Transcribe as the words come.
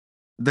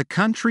The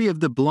Country of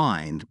the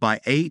Blind by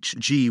H.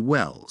 G.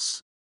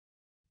 Wells.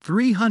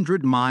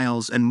 300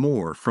 miles and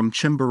more from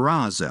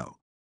Chimborazo,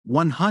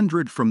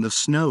 100 from the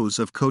snows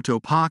of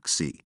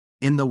Cotopaxi,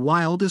 in the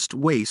wildest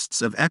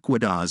wastes of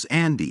Ecuador's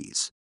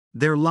Andes,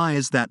 there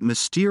lies that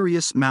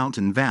mysterious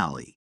mountain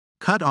valley,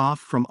 cut off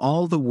from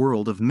all the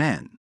world of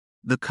men,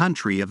 the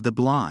country of the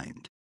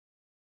blind.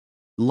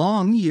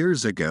 Long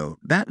years ago,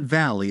 that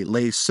valley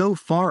lay so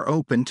far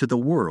open to the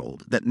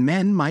world that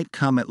men might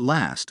come at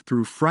last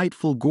through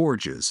frightful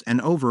gorges and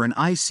over an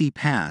icy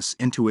pass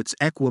into its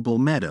equable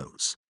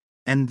meadows.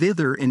 And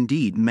thither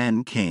indeed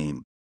men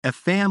came, a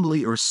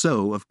family or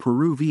so of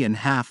Peruvian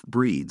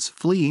half-breeds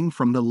fleeing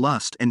from the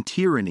lust and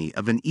tyranny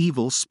of an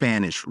evil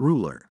Spanish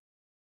ruler.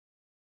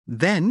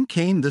 Then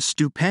came the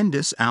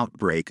stupendous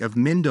outbreak of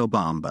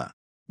Mindobamba,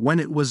 when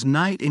it was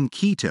night in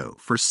Quito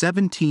for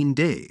 17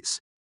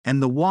 days, and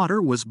the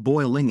water was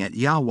boiling at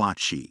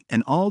Yahuachi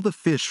and all the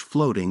fish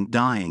floating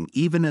dying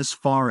even as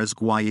far as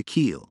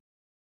Guayaquil.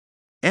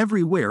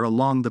 Everywhere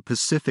along the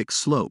Pacific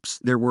slopes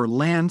there were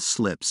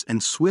landslips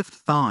and swift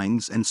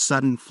thawings and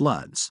sudden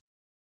floods,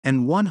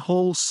 and one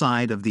whole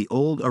side of the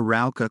old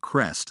Arauca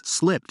crest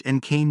slipped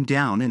and came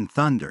down in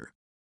thunder,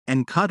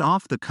 and cut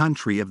off the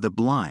country of the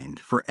blind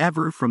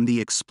forever from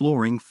the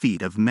exploring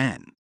feet of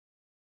men.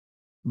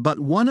 But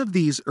one of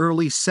these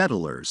early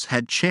settlers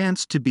had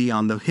chanced to be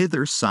on the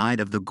hither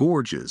side of the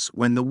gorges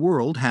when the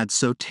world had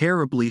so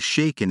terribly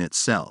shaken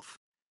itself,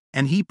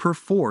 and he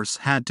perforce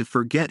had to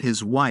forget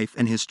his wife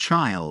and his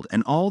child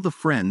and all the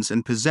friends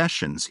and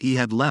possessions he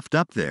had left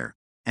up there,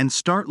 and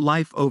start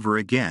life over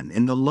again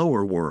in the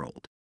lower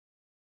world.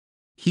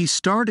 He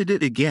started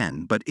it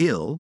again, but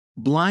ill,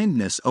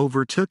 blindness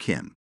overtook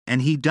him,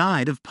 and he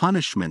died of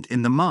punishment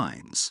in the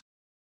mines.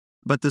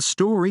 But the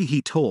story he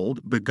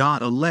told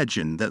begot a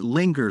legend that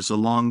lingers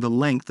along the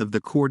length of the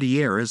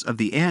Cordilleras of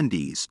the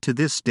Andes to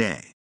this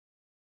day.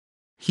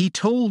 He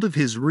told of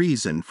his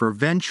reason for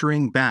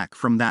venturing back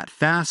from that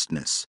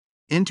fastness,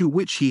 into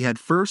which he had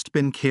first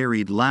been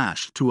carried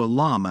lashed to a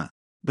llama,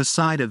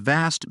 beside a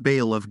vast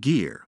bale of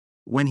gear,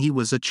 when he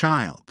was a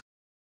child.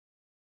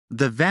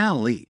 The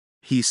valley,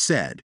 he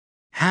said,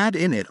 had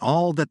in it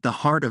all that the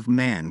heart of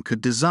man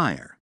could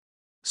desire: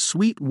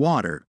 sweet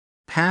water,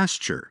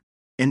 pasture,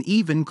 an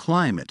even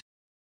climate,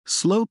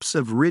 slopes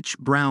of rich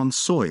brown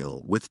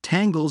soil with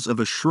tangles of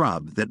a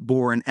shrub that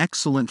bore an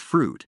excellent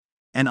fruit,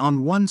 and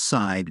on one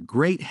side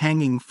great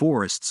hanging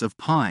forests of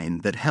pine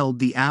that held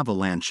the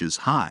avalanches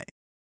high.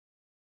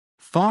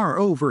 Far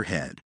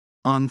overhead,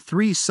 on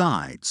 3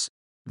 sides,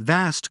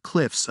 vast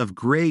cliffs of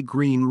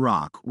gray-green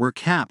rock were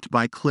capped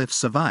by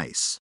cliffs of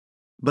ice,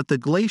 but the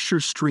glacier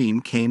stream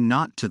came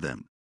not to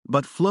them,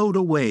 but flowed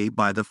away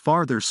by the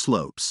farther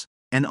slopes,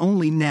 and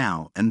only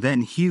now and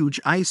then huge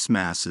ice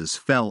masses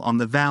fell on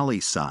the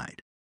valley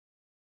side.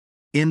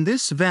 In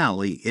this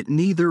valley it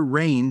neither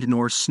rained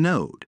nor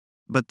snowed,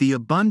 but the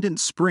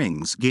abundant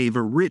springs gave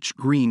a rich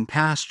green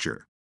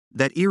pasture,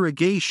 that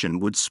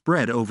irrigation would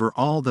spread over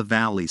all the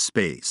valley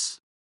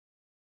space.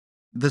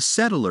 The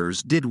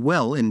settlers did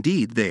well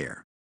indeed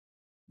there.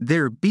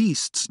 Their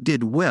beasts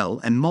did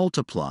well and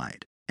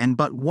multiplied, and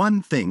but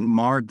one thing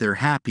marred their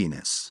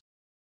happiness.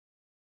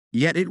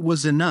 Yet it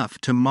was enough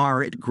to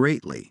mar it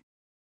greatly.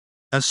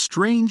 A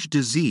strange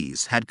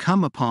disease had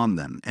come upon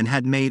them and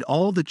had made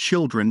all the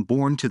children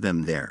born to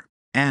them there,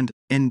 and,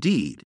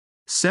 indeed,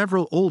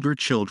 several older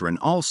children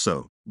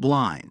also,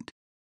 blind.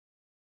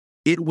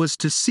 It was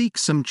to seek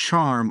some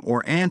charm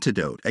or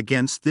antidote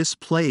against this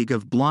plague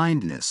of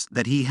blindness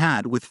that he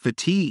had with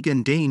fatigue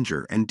and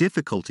danger and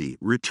difficulty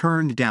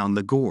returned down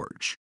the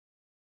gorge.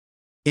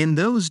 In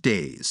those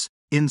days,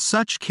 in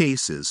such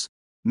cases,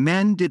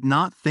 men did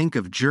not think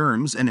of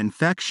germs and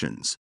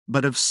infections,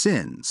 but of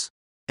sins,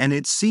 and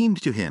it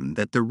seemed to him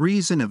that the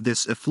reason of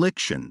this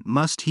affliction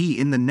must he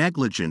in the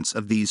negligence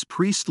of these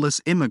priestless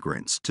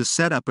immigrants to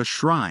set up a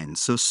shrine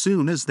so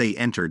soon as they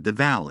entered the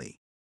valley.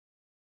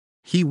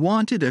 He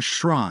wanted a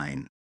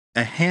shrine,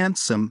 a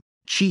handsome,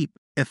 cheap,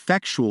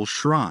 effectual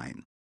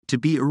shrine, to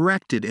be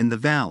erected in the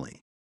valley.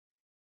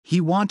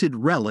 He wanted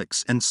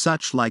relics and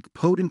such like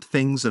potent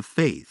things of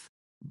faith,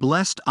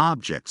 blessed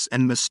objects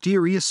and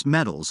mysterious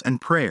medals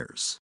and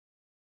prayers.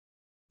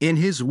 In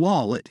his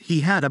wallet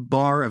he had a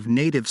bar of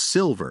native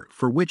silver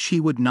for which he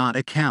would not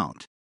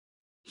account.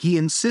 He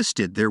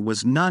insisted there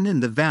was none in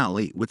the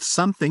valley with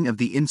something of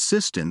the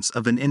insistence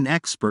of an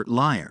inexpert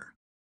liar.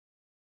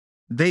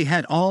 They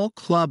had all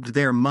clubbed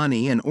their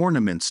money and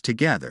ornaments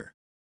together,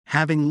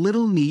 having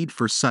little need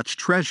for such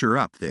treasure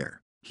up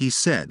there, he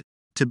said,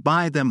 to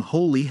buy them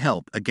holy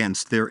help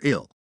against their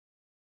ill.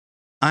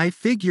 I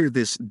figure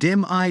this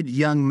dim-eyed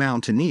young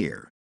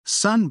mountaineer,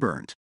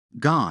 sunburnt,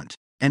 gaunt,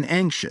 and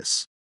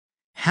anxious,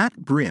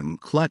 hat-brim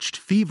clutched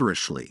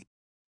feverishly,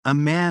 a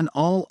man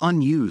all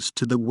unused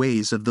to the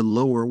ways of the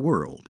lower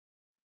world,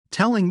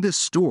 telling this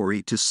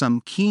story to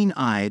some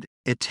keen-eyed,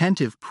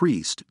 attentive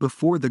priest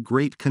before the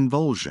great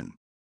convulsion.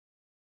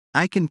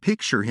 I can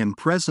picture him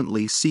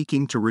presently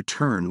seeking to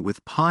return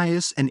with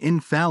pious and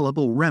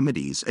infallible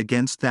remedies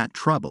against that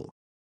trouble,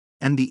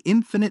 and the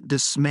infinite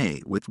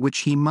dismay with which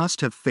he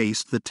must have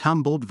faced the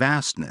tumbled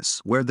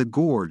vastness where the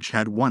gorge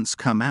had once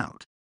come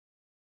out.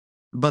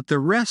 But the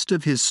rest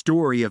of his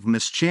story of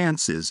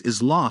mischances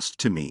is lost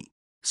to me,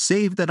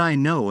 save that I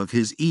know of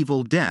his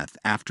evil death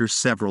after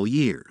several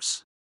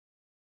years.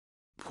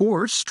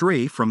 Poor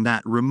stray from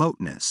that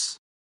remoteness!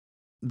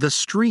 The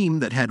stream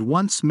that had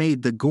once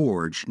made the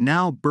gorge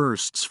now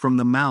bursts from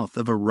the mouth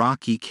of a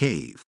rocky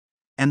cave,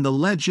 and the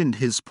legend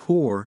his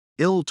poor,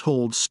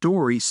 ill-told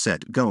story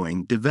set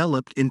going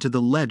developed into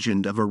the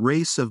legend of a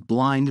race of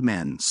blind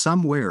men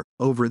somewhere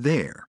over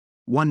there,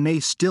 one may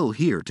still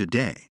hear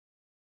today.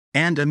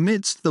 And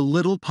amidst the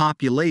little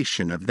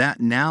population of that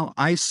now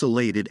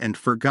isolated and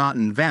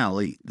forgotten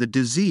valley, the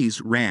disease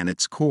ran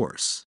its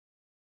course.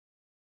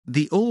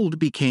 The old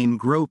became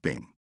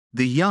groping,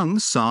 the young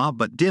saw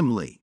but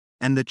dimly,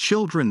 and the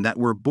children that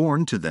were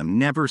born to them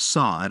never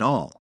saw at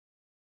all.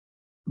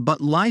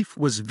 But life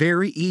was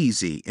very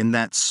easy in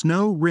that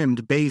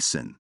snow-rimmed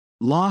basin,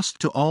 lost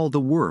to all the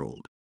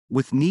world,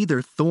 with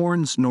neither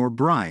thorns nor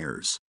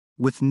briars,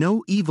 with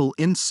no evil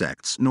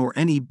insects nor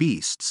any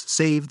beasts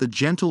save the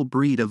gentle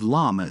breed of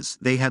llamas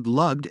they had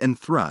lugged and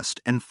thrust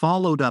and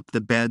followed up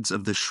the beds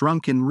of the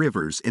shrunken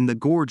rivers in the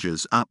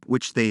gorges up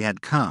which they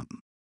had come.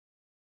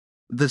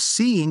 The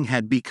seeing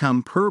had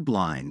become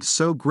purblind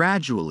so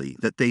gradually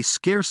that they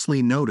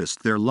scarcely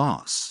noticed their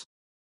loss.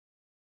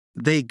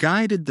 They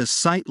guided the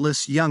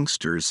sightless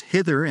youngsters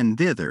hither and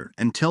thither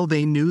until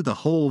they knew the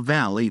whole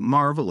valley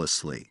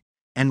marvelously,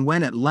 and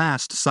when at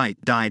last sight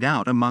died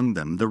out among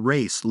them the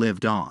race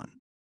lived on.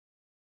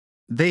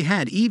 They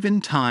had even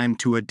time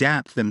to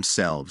adapt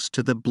themselves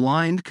to the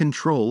blind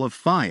control of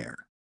fire,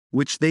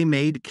 which they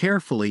made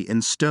carefully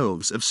in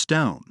stoves of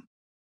stone.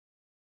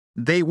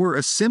 They were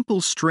a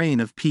simple strain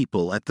of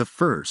people at the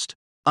first,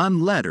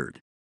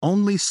 unlettered,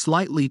 only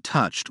slightly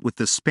touched with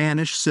the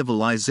Spanish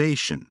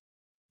civilization,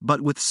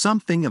 but with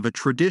something of a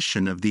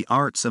tradition of the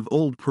arts of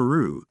old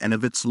Peru and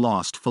of its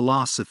lost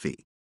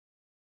philosophy.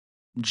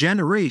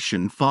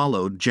 Generation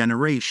followed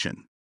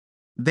generation.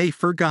 They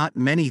forgot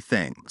many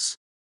things.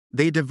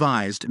 They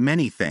devised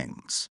many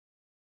things.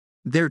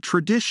 Their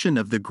tradition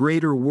of the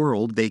greater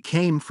world they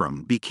came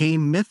from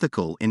became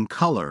mythical in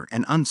color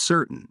and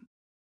uncertain.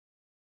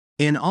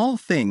 In all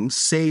things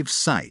save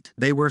sight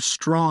they were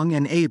strong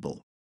and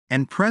able,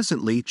 and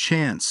presently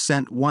chance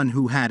sent one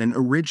who had an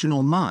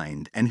original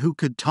mind and who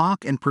could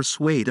talk and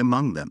persuade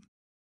among them,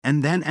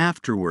 and then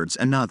afterwards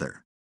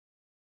another.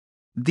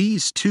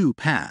 These two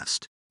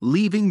passed,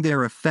 leaving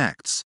their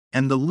effects,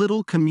 and the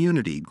little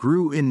community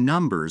grew in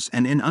numbers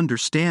and in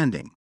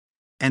understanding,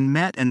 and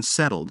met and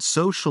settled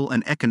social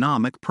and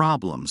economic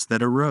problems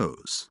that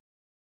arose.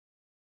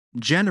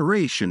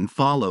 Generation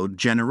followed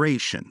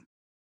generation.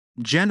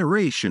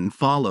 Generation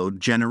followed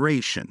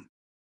generation.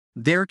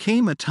 There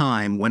came a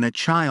time when a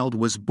child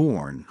was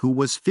born who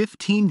was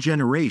 15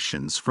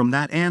 generations from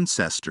that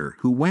ancestor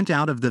who went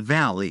out of the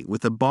valley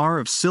with a bar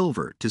of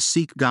silver to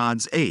seek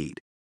God's aid,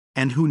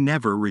 and who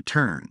never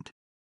returned.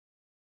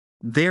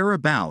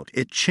 Thereabout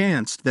it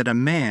chanced that a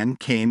man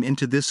came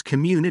into this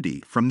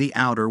community from the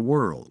outer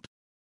world.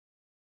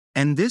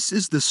 And this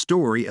is the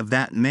story of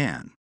that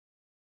man.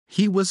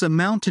 He was a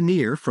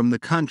mountaineer from the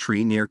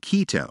country near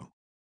Quito,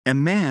 a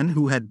man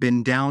who had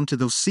been down to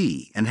the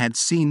sea and had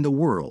seen the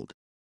world,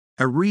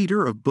 a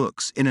reader of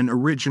books in an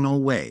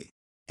original way,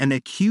 an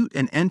acute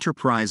and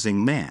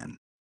enterprising man,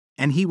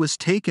 and he was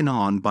taken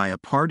on by a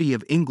party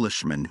of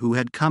Englishmen who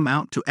had come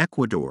out to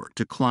Ecuador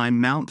to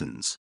climb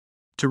mountains,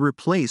 to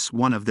replace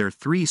one of their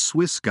 3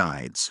 Swiss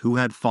guides who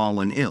had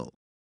fallen ill.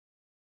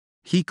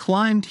 He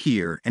climbed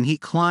here and he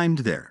climbed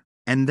there,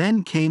 and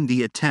then came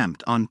the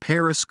attempt on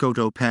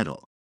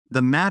Subtitle,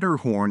 the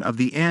Matterhorn of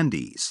the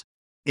Andes,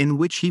 in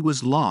which he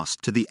was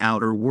lost to the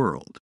outer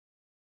world.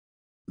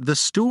 The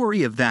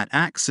story of that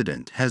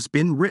accident has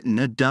been written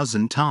a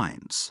dozen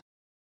times.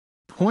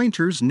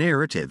 Pointer's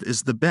narrative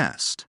is the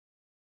best.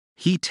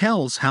 He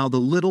tells how the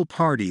little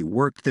party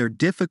worked their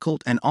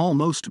difficult and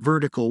almost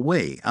vertical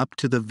way up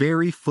to the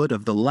very foot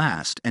of the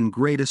last and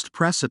greatest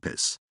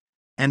precipice,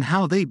 and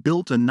how they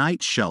built a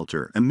night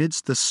shelter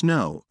amidst the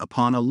snow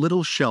upon a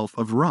little shelf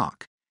of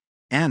rock,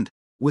 and,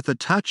 with a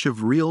touch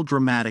of real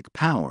dramatic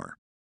power,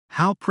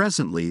 how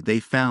presently they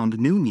found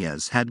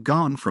Nunez had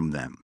gone from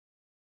them.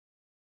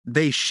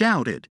 They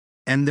shouted,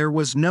 and there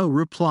was no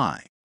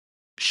reply.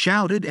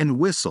 Shouted and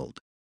whistled,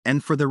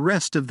 and for the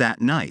rest of that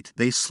night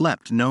they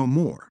slept no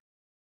more.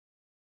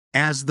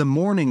 As the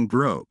morning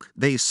broke,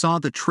 they saw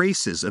the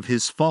traces of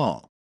his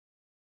fall.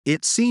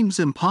 It seems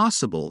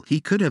impossible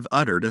he could have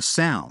uttered a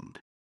sound.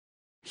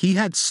 He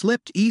had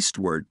slipped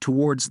eastward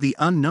towards the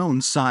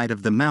unknown side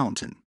of the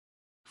mountain.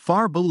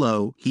 Far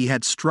below he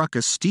had struck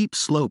a steep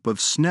slope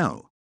of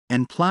snow,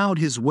 and plowed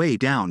his way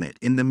down it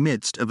in the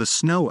midst of a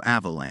snow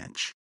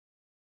avalanche.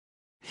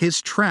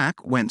 His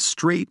track went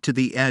straight to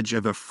the edge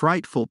of a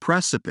frightful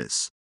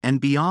precipice,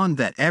 and beyond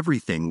that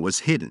everything was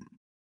hidden.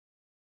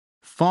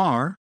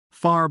 Far,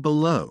 far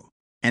below,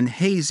 and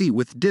hazy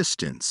with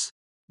distance,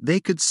 they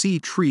could see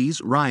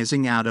trees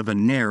rising out of a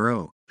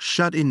narrow,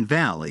 shut-in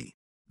valley,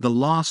 the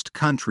lost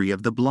country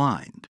of the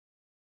blind.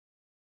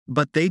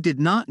 But they did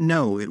not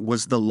know it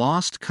was the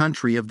lost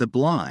country of the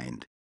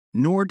blind,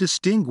 nor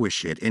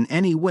distinguish it in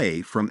any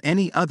way from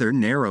any other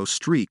narrow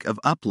streak of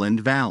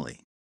upland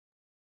valley.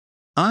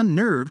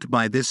 Unnerved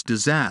by this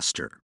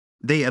disaster,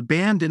 they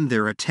abandoned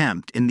their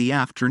attempt in the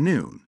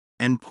afternoon,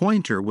 and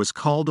Pointer was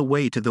called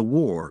away to the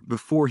war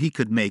before he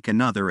could make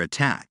another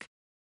attack.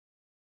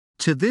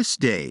 To this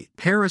day,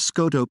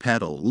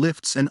 Parascotopetl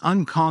lifts an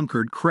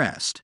unconquered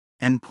crest,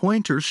 and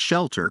Pointer's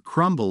shelter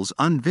crumbles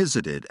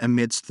unvisited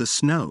amidst the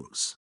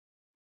snows.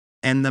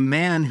 And the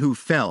man who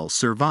fell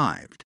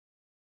survived.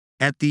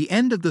 At the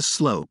end of the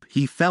slope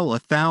he fell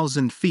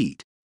 1,000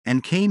 feet,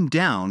 and came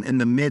down in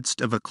the midst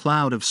of a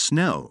cloud of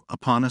snow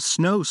upon a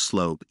snow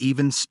slope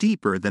even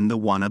steeper than the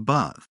one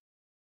above.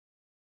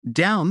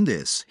 Down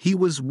this he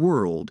was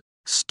whirled,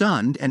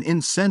 stunned and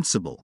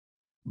insensible,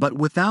 but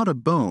without a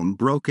bone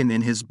broken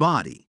in his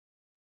body,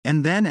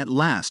 and then at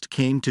last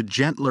came to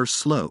gentler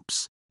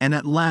slopes, and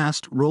at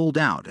last rolled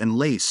out and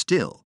lay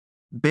still,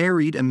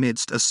 buried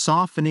amidst a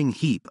softening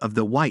heap of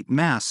the white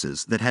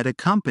masses that had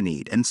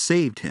accompanied and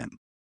saved him.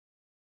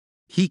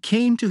 He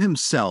came to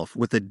himself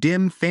with a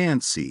dim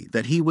fancy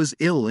that he was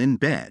ill in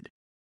bed,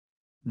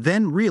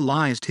 then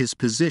realized his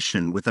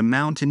position with a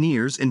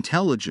mountaineer's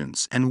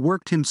intelligence and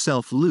worked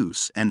himself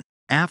loose and,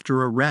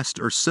 after a rest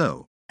or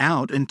so,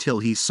 out until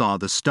he saw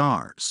the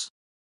stars.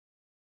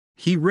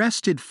 He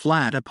rested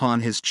flat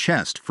upon his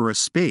chest for a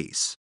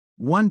space,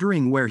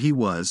 wondering where he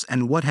was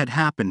and what had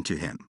happened to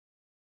him.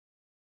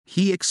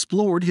 He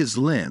explored his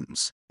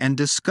limbs, and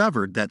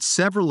discovered that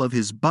several of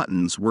his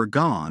buttons were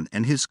gone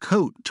and his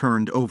coat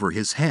turned over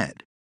his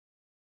head.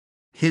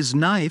 His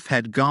knife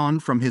had gone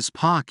from his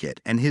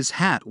pocket and his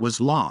hat was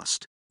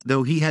lost,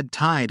 though he had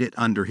tied it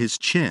under his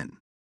chin.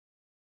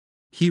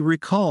 He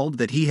recalled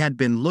that he had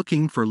been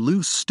looking for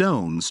loose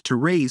stones to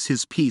raise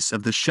his piece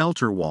of the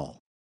shelter wall.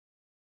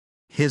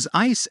 His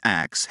ice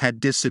axe had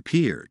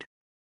disappeared.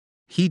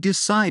 He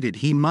decided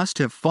he must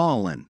have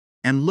fallen,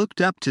 and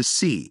looked up to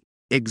see,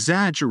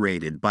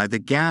 exaggerated by the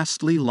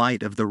ghastly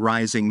light of the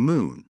rising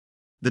moon,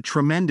 the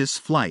tremendous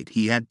flight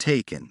he had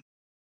taken.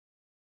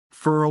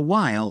 For a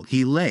while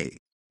he lay,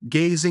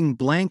 gazing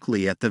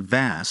blankly at the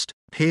vast,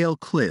 pale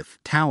cliff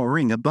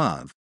towering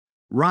above,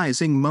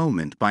 rising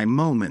moment by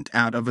moment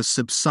out of a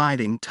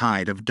subsiding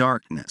tide of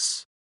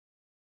darkness.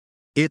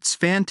 Its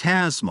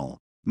phantasmal,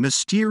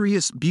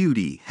 mysterious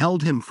beauty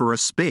held him for a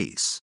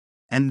space,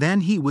 and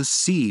then he was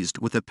seized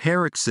with a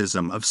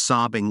paroxysm of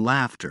sobbing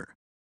laughter.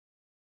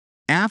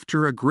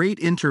 After a great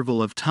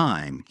interval of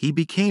time, he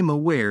became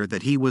aware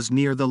that he was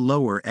near the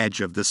lower edge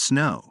of the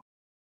snow.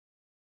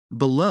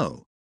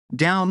 Below,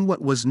 down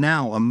what was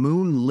now a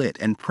moon-lit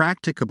and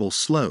practicable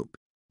slope,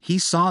 he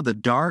saw the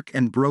dark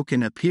and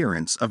broken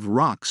appearance of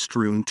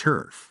rock-strewn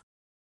turf.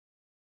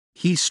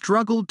 He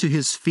struggled to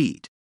his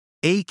feet,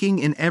 aching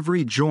in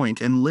every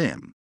joint and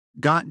limb,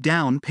 got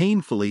down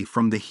painfully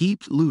from the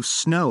heaped loose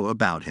snow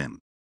about him,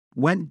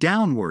 went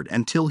downward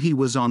until he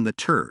was on the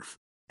turf,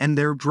 and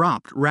there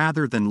dropped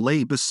rather than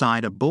lay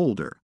beside a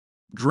boulder,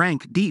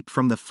 drank deep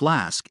from the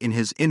flask in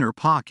his inner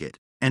pocket,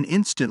 and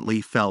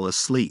instantly fell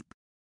asleep.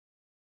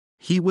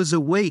 He was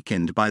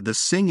awakened by the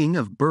singing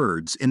of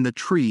birds in the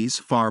trees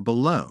far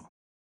below.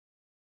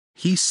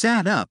 He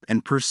sat up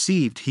and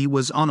perceived he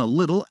was on a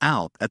little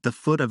alp at the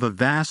foot of a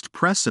vast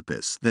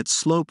precipice that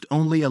sloped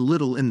only a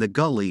little in the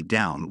gully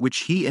down which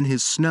he and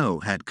his snow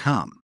had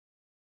come.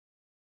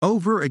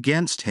 Over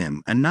against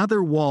him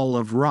another wall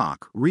of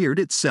rock reared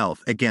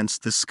itself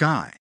against the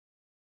sky.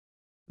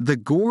 The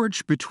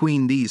gorge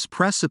between these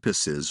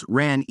precipices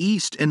ran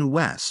east and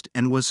west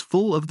and was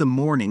full of the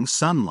morning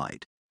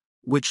sunlight,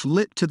 which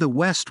lit to the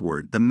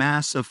westward the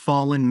mass of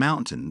fallen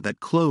mountain that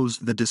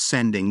closed the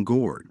descending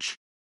gorge.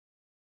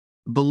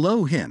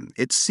 Below him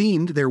it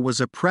seemed there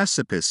was a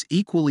precipice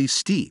equally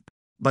steep,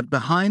 but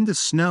behind the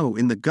snow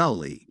in the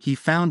gully he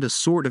found a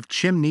sort of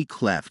chimney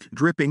cleft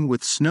dripping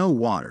with snow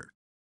water,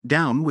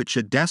 down which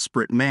a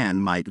desperate man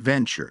might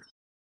venture.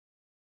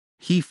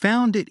 He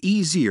found it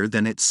easier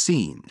than it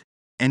seemed,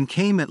 and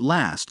came at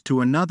last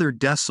to another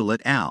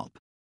desolate alp,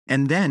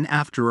 and then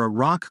after a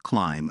rock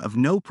climb of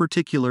no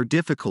particular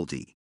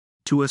difficulty,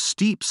 to a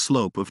steep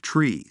slope of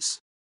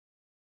trees.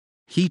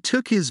 He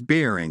took his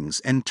bearings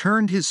and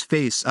turned his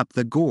face up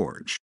the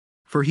gorge,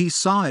 for he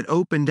saw it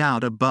opened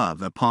out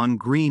above upon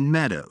green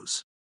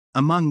meadows,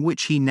 among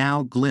which he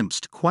now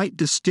glimpsed quite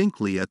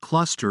distinctly a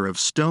cluster of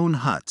stone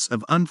huts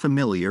of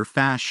unfamiliar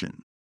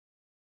fashion.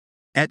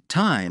 At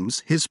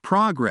times his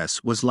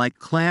progress was like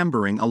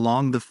clambering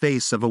along the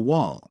face of a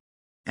wall,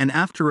 and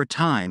after a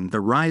time the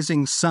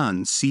rising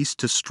sun ceased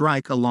to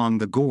strike along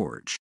the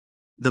gorge.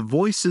 The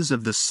voices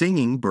of the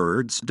singing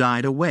birds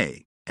died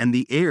away, and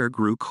the air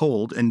grew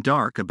cold and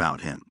dark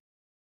about him.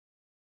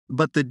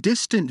 But the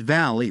distant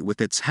valley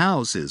with its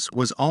houses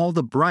was all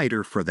the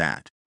brighter for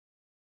that.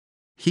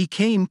 He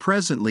came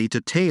presently to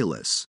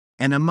Talus,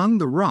 and among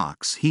the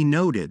rocks he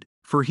noted,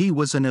 for he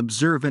was an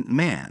observant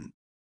man,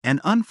 an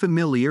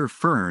unfamiliar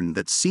fern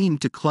that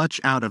seemed to clutch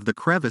out of the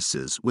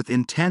crevices with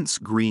intense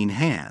green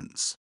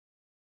hands.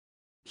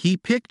 He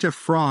picked a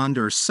frond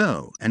or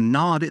so and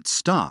gnawed its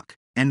stalk,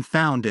 and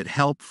found it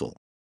helpful.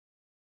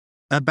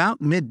 About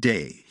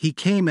midday he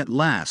came at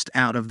last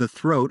out of the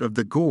throat of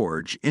the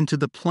gorge into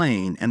the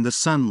plain and the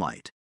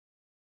sunlight.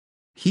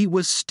 He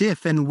was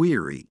stiff and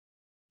weary.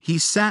 He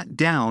sat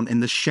down in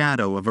the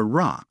shadow of a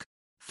rock,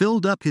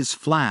 filled up his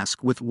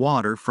flask with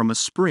water from a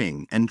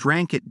spring and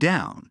drank it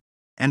down,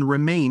 and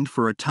remained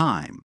for a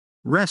time,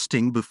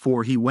 resting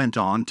before he went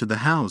on to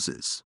the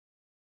houses.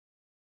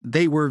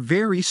 They were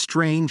very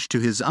strange to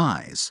his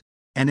eyes,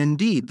 and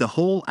indeed the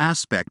whole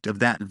aspect of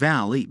that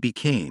valley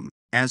became,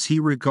 as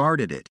he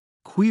regarded it,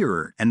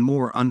 queerer and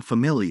more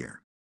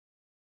unfamiliar.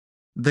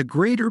 The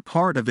greater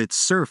part of its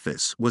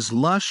surface was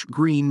lush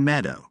green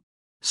meadow,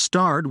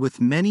 starred with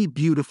many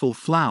beautiful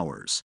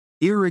flowers,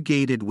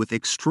 irrigated with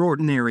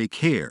extraordinary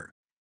care,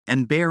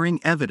 and bearing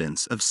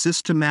evidence of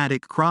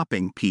systematic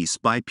cropping piece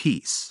by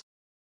piece.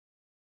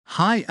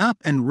 High up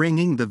and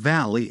ringing the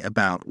valley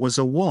about was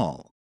a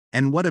wall,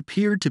 and what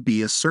appeared to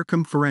be a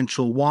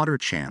circumferential water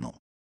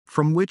channel,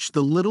 from which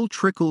the little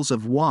trickles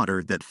of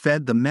water that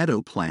fed the meadow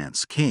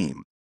plants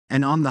came,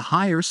 and on the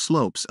higher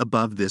slopes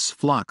above this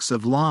flocks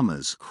of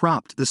llamas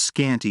cropped the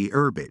scanty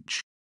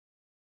herbage.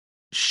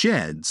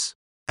 Sheds,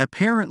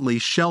 apparently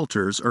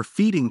shelters or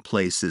feeding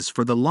places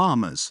for the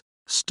llamas,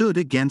 stood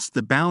against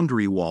the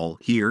boundary wall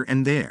here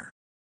and there.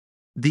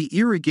 The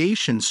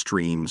irrigation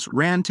streams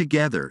ran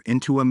together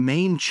into a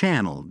main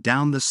channel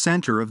down the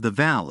center of the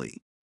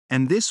valley,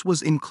 and this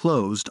was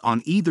enclosed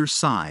on either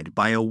side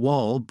by a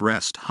wall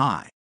breast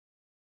high.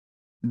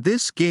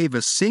 This gave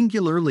a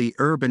singularly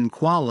urban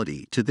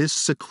quality to this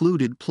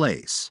secluded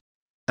place,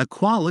 a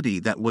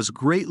quality that was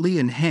greatly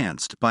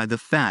enhanced by the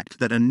fact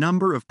that a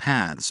number of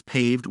paths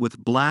paved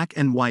with black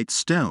and white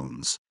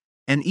stones,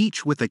 and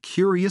each with a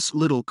curious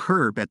little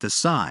curb at the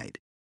side,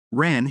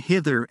 ran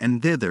hither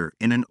and thither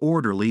in an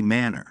orderly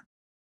manner.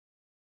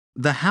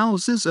 The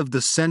houses of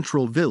the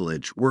central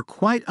village were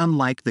quite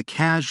unlike the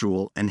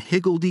casual and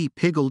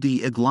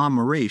higgledy-piggledy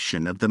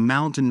agglomeration of the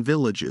mountain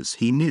villages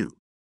he knew.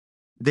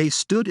 They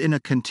stood in a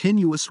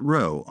continuous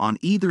row on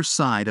either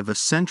side of a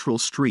central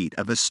street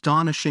of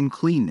astonishing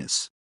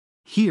cleanness.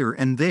 Here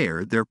and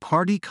there their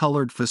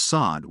party-colored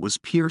façade was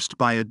pierced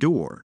by a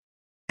door,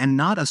 and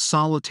not a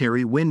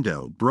solitary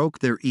window broke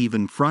their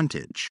even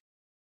frontage.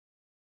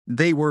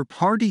 They were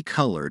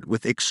party-colored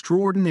with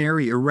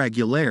extraordinary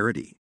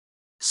irregularity,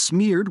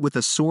 smeared with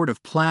a sort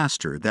of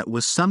plaster that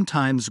was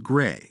sometimes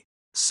gray,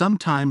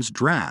 sometimes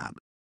drab,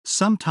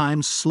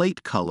 sometimes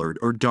slate-colored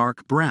or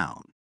dark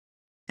brown.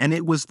 And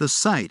it was the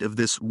sight of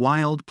this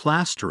wild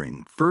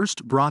plastering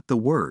first brought the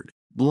word,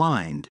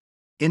 blind,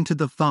 into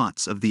the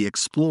thoughts of the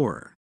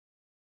explorer.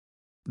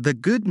 The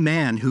good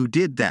man who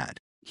did that,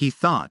 he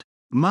thought,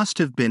 must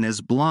have been as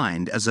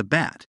blind as a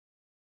bat.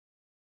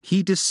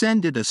 He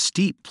descended a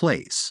steep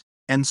place,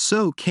 and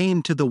so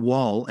came to the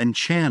wall and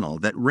channel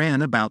that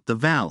ran about the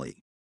valley,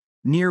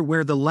 near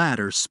where the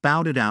latter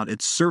spouted out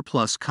its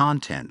surplus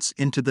contents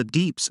into the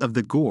deeps of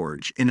the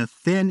gorge in a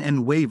thin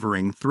and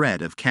wavering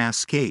thread of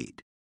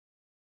cascade.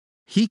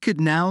 He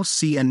could now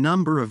see a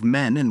number of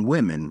men and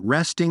women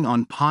resting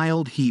on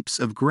piled heaps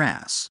of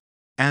grass,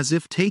 as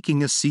if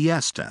taking a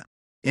siesta,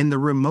 in the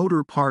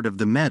remoter part of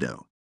the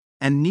meadow,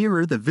 and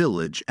nearer the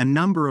village a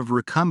number of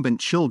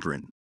recumbent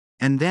children,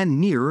 and then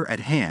nearer at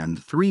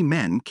hand 3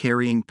 men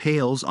carrying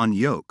pails on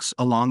yokes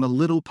along a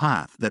little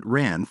path that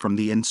ran from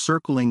the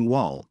encircling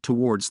wall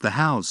towards the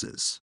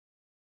houses.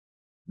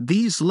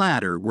 These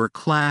latter were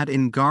clad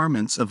in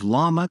garments of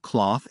llama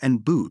cloth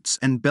and boots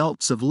and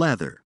belts of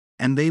leather,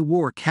 and they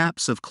wore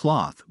caps of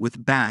cloth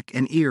with back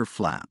and ear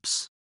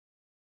flaps.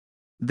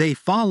 They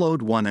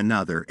followed one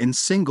another in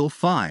single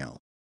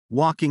file,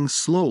 walking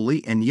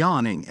slowly and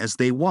yawning as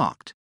they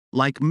walked,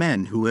 like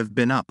men who have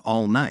been up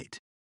all night.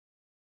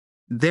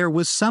 There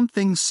was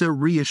something so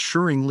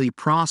reassuringly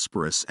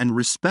prosperous and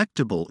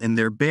respectable in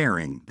their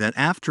bearing that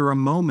after a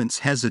moment's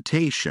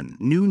hesitation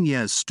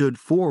Núñez stood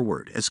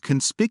forward as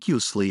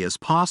conspicuously as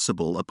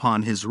possible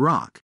upon his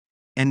rock,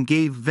 and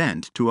gave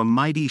vent to a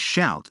mighty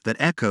shout that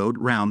echoed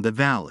round the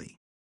valley.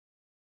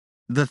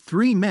 The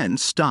 3 men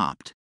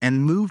stopped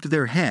and moved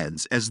their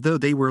heads as though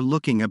they were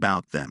looking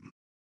about them.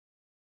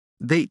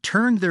 They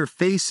turned their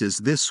faces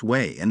this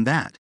way and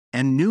that,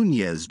 and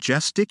Núñez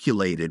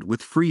gesticulated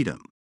with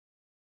freedom.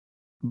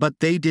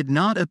 But they did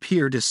not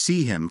appear to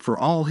see him for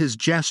all his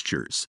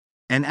gestures,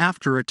 and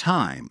after a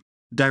time,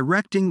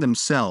 directing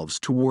themselves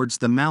towards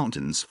the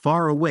mountains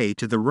far away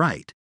to the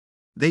right,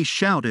 they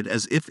shouted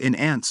as if in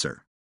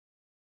answer.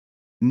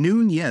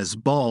 Núñez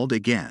bawled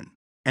again,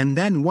 and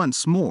then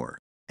once more,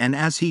 and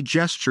as he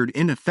gestured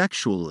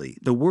ineffectually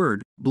the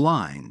word,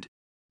 blind,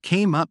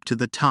 came up to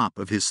the top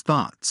of his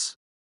thoughts.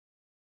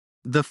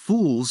 The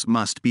fools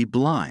must be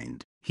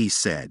blind, he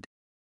said.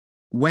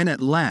 When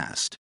at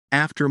last,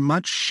 after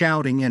much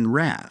shouting and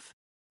wrath,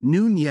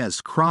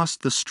 Núñez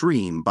crossed the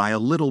stream by a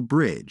little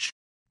bridge,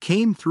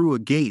 came through a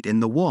gate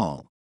in the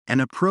wall, and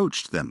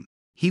approached them,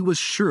 he was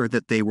sure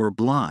that they were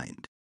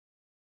blind.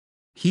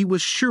 He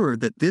was sure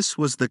that this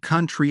was the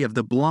country of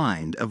the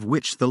blind of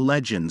which the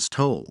legends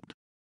told.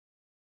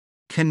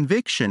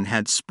 Conviction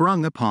had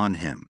sprung upon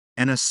him,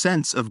 and a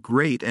sense of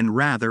great and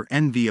rather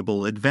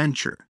enviable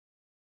adventure.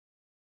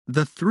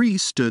 The three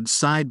stood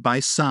side by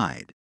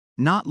side,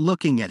 not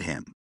looking at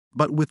him,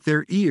 but with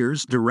their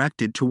ears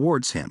directed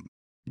towards him,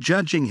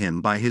 judging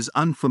him by his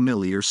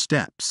unfamiliar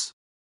steps.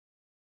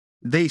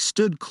 They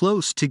stood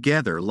close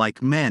together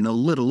like men a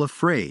little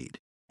afraid,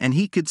 and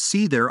he could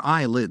see their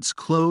eyelids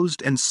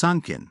closed and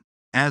sunken,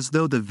 as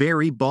though the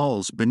very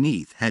balls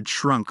beneath had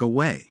shrunk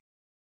away.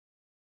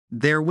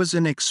 There was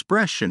an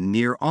expression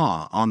near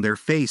awe on their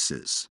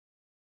faces.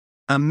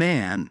 A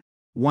man,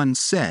 one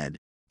said,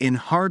 in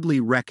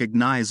hardly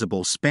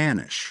recognizable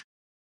Spanish.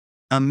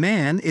 A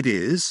man it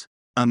is,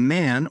 a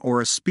man or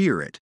a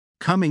spirit,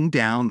 coming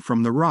down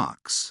from the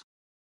rocks.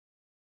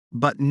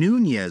 But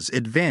Núñez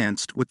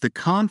advanced with the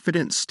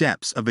confident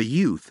steps of a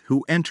youth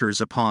who enters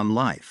upon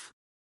life.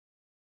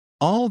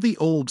 All the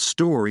old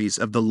stories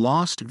of the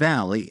lost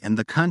valley and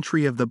the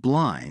country of the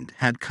blind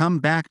had come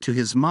back to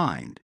his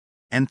mind,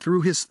 and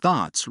through his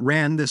thoughts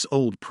ran this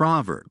old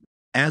proverb,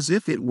 as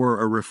if it were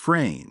a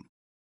refrain.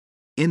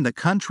 In the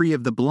country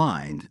of the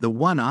blind, the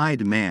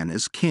one-eyed man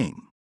is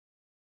king.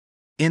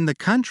 In the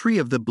country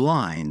of the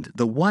blind,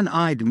 the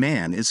one-eyed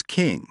man is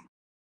king.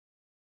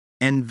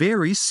 And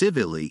very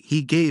civilly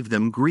he gave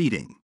them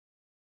greeting.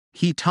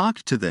 He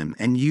talked to them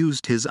and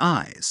used his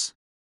eyes.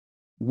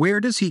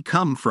 Where does he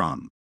come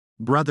from,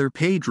 Brother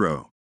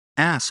Pedro?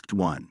 Asked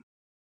one.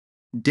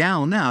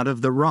 Down out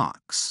of the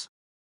rocks.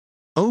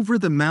 Over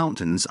the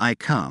mountains I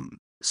come,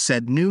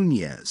 said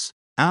Núñez,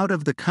 out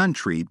of the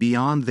country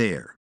beyond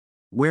there,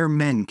 where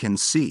men can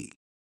see.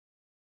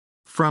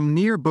 From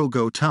near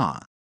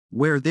Bogotá,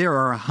 where there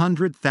are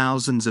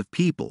 100,000 of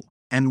people,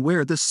 and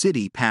where the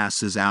city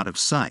passes out of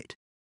sight.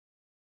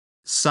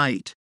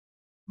 Sight,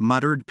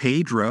 muttered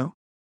Pedro.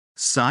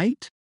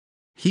 Sight?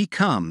 He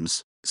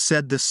comes,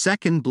 said the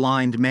second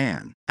blind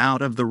man,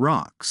 out of the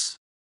rocks.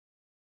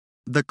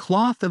 The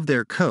cloth of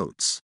their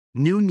coats,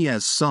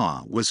 Núñez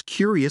saw, was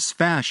curious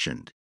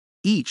fashioned,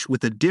 each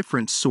with a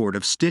different sort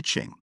of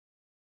stitching.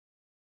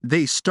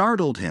 They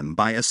startled him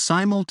by a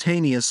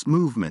simultaneous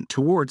movement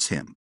towards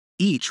him,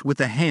 each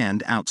with a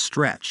hand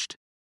outstretched.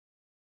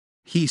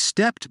 He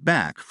stepped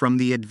back from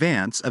the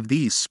advance of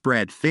these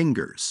spread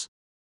fingers.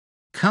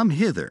 Come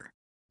hither,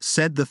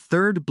 said the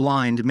third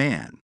blind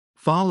man,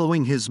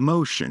 following his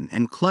motion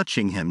and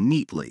clutching him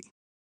neatly.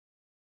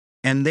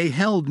 And they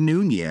held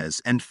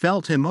Núñez and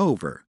felt him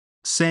over,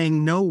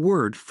 saying no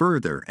word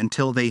further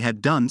until they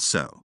had done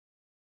so.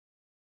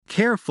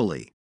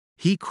 Carefully,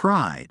 he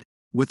cried,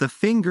 with a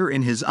finger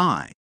in his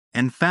eye,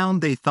 and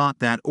found they thought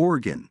that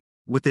organ,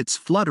 with its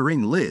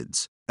fluttering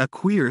lids, a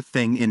queer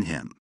thing in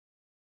him.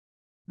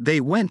 They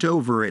went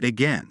over it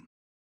again.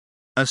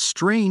 A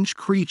strange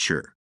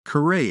creature,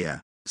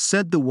 Correa,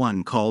 said the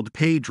one called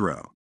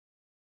Pedro.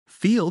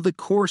 Feel the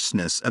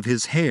coarseness of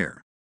his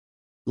hair.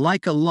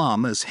 Like a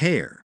llama's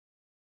hair.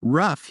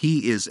 Rough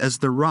he is as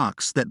the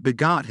rocks that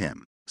begot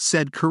him,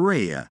 said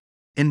Correa,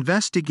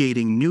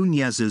 investigating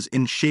Núñez's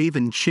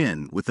unshaven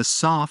chin with a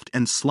soft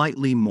and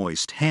slightly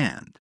moist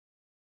hand.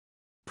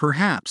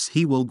 Perhaps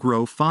he will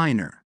grow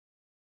finer.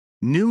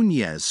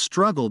 Núñez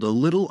struggled a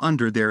little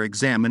under their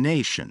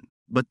examination,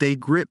 but they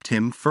gripped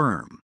him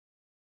firm.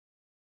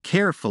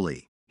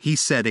 Carefully, he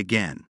said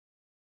again.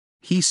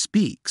 He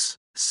speaks,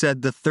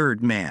 said the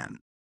third man.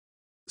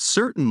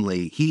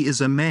 Certainly he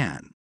is a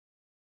man.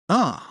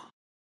 Ah,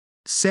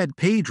 said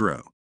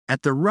Pedro,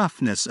 at the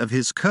roughness of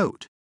his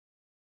coat.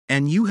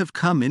 And you have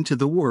come into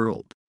the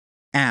world?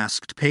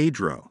 Asked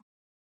Pedro.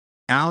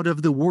 Out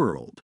of the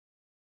world.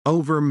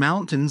 Over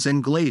mountains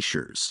and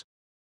glaciers.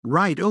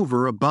 Right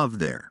over above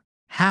there,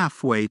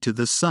 halfway to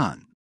the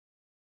sun.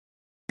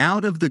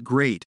 Out of the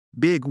great,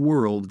 big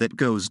world that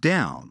goes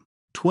down,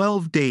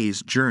 12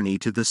 days' journey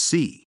to the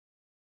sea.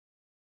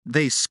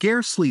 They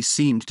scarcely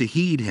seemed to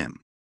heed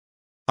him.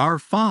 Our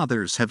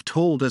fathers have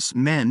told us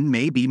men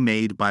may be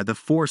made by the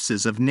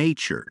forces of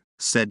nature,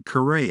 said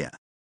Correa.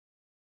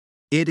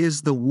 It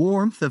is the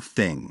warmth of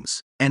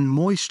things, and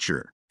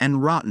moisture,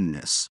 and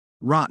rottenness.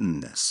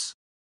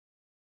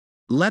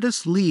 Let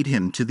us lead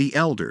him to the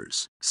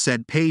elders,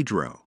 said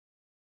Pedro.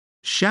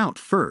 Shout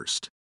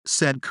first,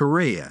 said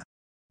Correa,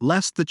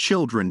 lest the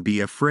children be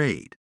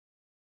afraid.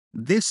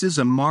 This is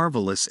a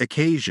marvelous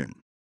occasion.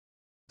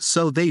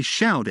 So they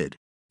shouted,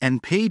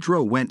 and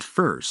Pedro went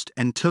first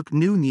and took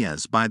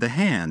Núñez by the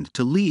hand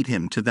to lead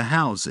him to the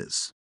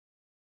houses.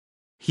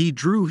 He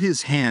drew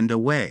his hand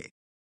away.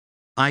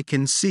 I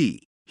can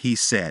see, he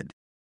said.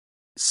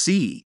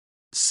 See,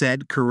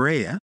 said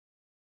Correa.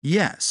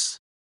 Yes.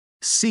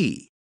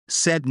 See,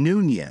 said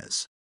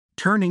Núñez,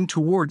 turning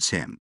towards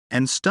him,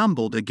 and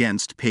stumbled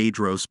against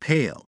Pedro's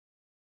pail.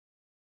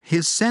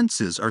 His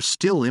senses are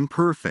still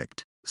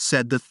imperfect,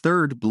 said the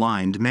third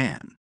blind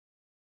man.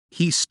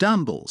 He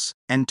stumbles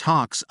and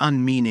talks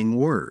unmeaning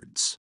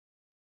words.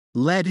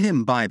 Led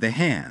him by the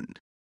hand.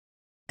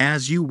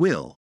 As you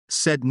will,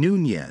 said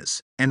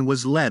Núñez, and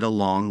was led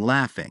along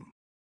laughing.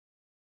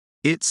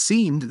 It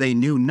seemed they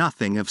knew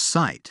nothing of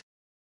sight.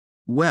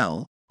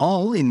 Well,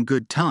 all in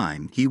good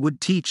time he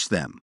would teach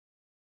them.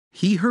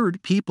 He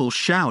heard people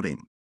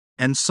shouting,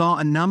 and saw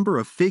a number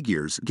of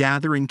figures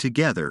gathering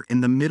together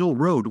in the middle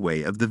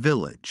roadway of the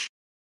village.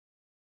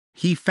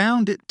 He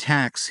found it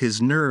tax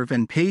his nerve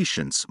and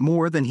patience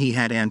more than he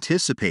had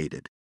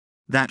anticipated,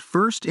 that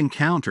first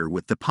encounter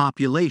with the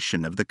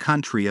population of the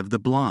country of the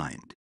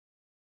blind.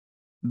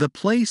 The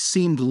place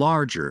seemed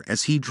larger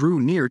as he drew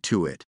near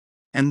to it,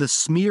 and the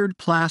smeared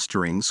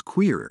plasterings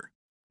queerer,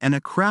 and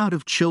a crowd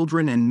of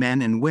children and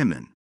men and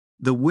women.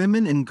 The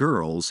women and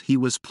girls he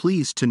was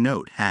pleased to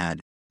note had,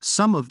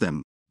 some of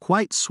them,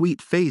 quite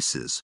sweet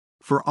faces,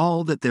 for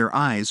all that their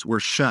eyes were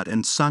shut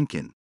and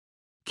sunken,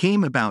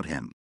 came about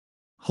him,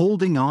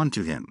 holding on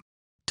to him,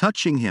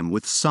 touching him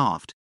with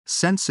soft,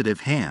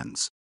 sensitive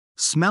hands,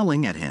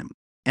 smelling at him,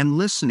 and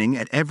listening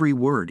at every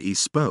word he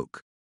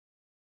spoke.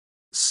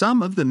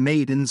 Some of the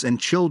maidens and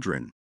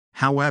children,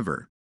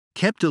 however,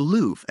 kept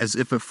aloof as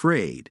if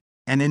afraid,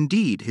 and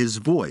indeed his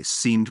voice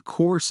seemed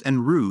coarse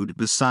and rude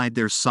beside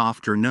their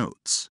softer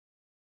notes.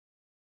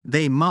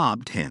 They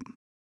mobbed him.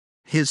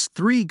 His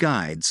 3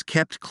 guides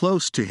kept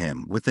close to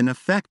him with an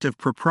effect of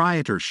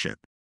proprietorship,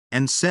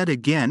 and said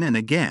again and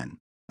again,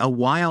 "A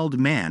wild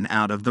man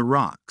out of the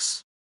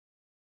rocks."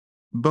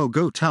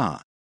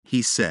 "Bogota,"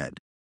 he said.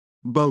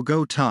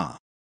 "Bogota.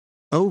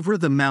 Over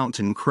the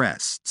mountain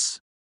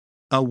crests."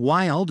 "A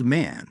wild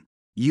man,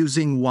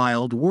 using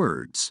wild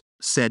words,"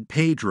 said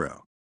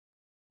Pedro.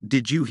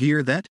 "Did you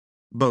hear that,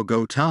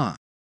 Bogota?"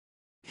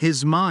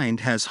 His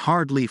mind has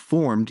hardly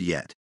formed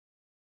yet.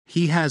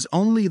 He has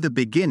only the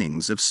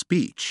beginnings of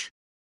speech.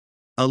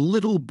 A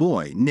little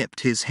boy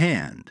nipped his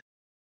hand.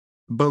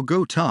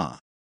 "Bogota,"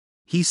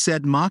 he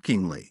said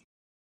mockingly.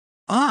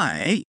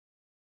 "I?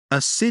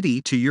 A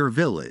city to your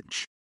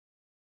village.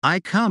 I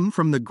come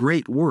from the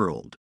great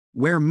world,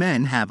 where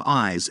men have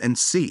eyes and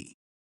see."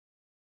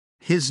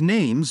 "His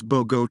name's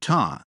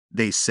Bogota,"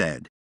 they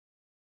said.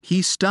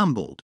 "He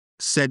stumbled,"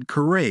 said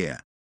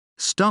Correa,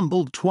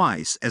 "stumbled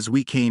twice as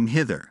we came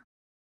hither.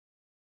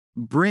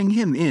 Bring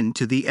him in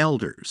to the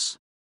elders."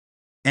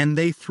 And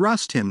they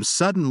thrust him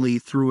suddenly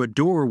through a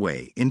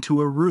doorway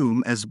into a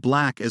room as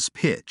black as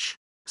pitch,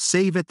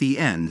 save at the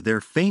end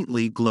there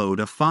faintly glowed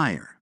a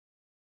fire.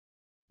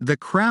 The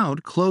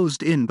crowd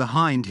closed in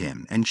behind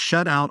him and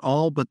shut out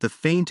all but the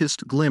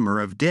faintest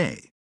glimmer of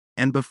day,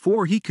 and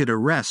before he could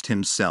arrest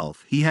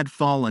himself he had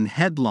fallen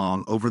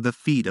headlong over the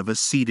feet of a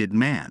seated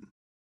man.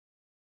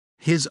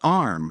 His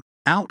arm,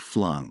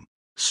 outflung,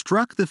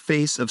 struck the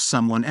face of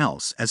someone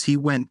else as he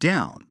went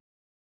down.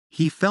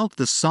 He felt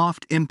the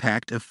soft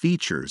impact of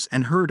features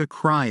and heard a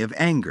cry of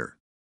anger,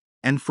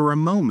 and for a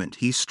moment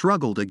he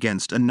struggled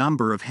against a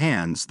number of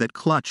hands that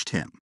clutched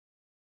him.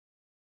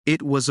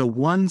 It was a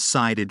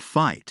one-sided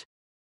fight.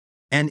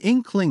 An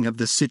inkling of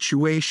the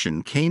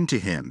situation came to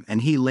him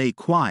and he lay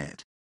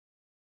quiet.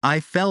 "I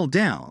fell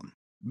down,"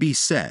 B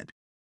said.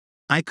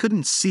 "I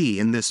couldn't see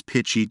in this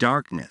pitchy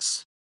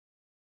darkness."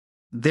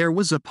 There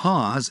was a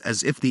pause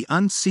as if the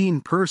unseen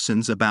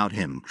persons about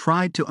him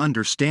tried to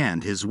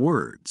understand his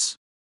words.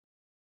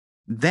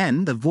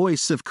 Then the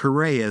voice of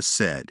Correa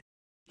said,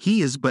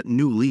 "He is but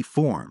newly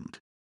formed.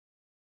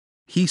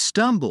 He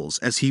stumbles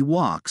as he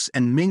walks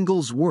and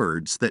mingles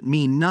words that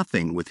mean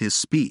nothing with his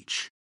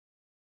speech."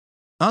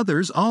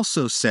 Others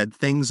also said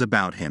things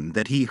about him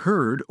that he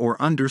heard or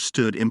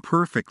understood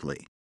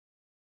imperfectly.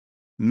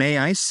 "May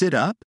I sit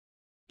up?"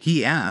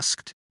 he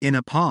asked, in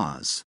a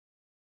pause.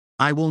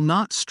 "I will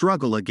not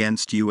struggle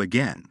against you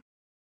again."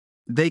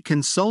 They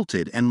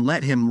consulted and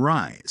let him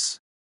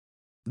rise.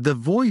 The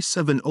voice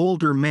of an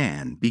older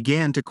man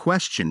began to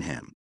question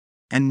him,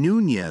 and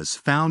Núñez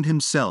found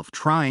himself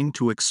trying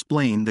to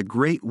explain the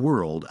great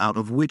world out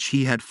of which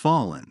he had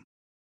fallen,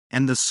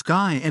 and the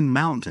sky and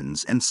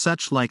mountains and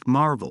such like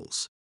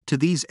marvels, to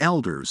these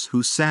elders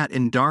who sat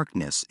in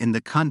darkness in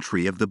the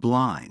country of the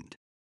blind.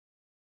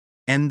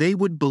 And they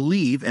would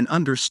believe and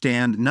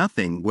understand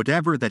nothing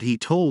whatever that he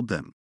told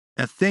them,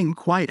 a thing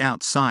quite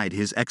outside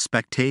his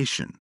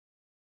expectation.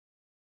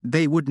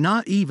 They would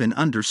not even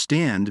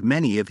understand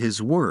many of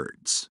his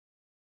words.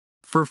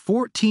 For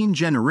 14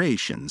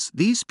 generations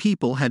these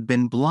people had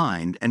been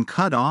blind and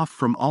cut off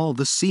from all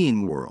the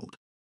seeing world.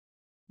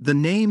 The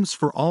names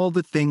for all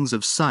the things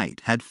of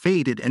sight had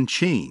faded and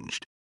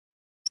changed.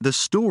 The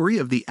story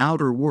of the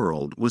outer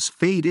world was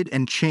faded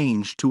and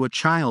changed to a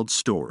child's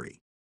story.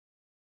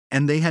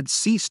 And they had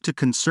ceased to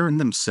concern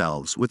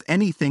themselves with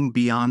anything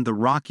beyond the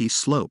rocky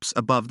slopes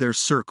above their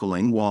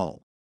circling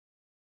wall.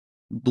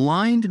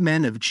 Blind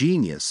men of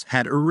genius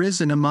had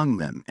arisen among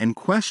them and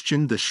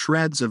questioned the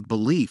shreds of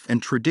belief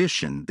and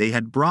tradition they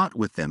had brought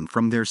with them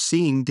from their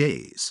seeing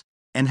days,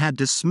 and had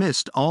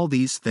dismissed all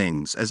these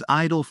things as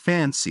idle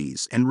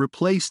fancies and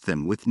replaced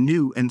them with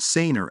new and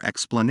saner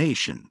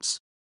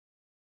explanations.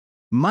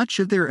 Much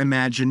of their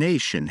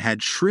imagination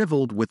had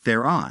shriveled with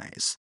their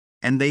eyes,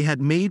 and they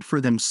had made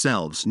for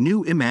themselves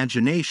new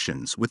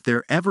imaginations with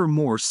their ever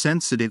more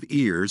sensitive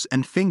ears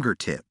and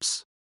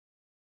fingertips.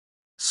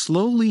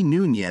 Slowly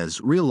Núñez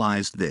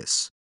realized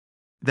this,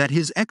 that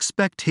his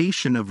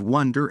expectation of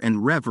wonder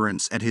and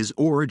reverence at his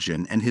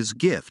origin and his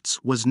gifts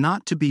was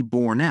not to be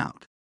borne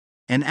out,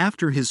 and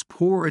after his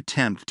poor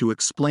attempt to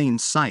explain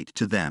sight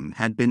to them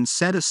had been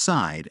set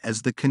aside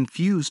as the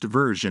confused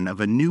version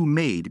of a new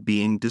made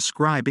being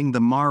describing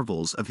the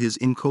marvels of his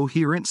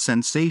incoherent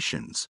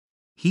sensations,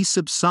 he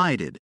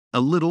subsided, a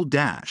little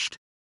dashed,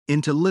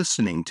 into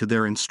listening to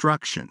their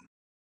instruction.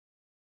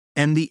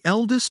 And the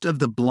eldest of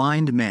the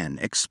blind men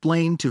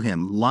explained to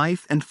him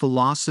life and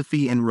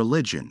philosophy and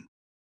religion,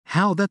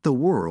 how that the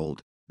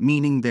world,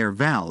 meaning their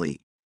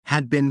valley,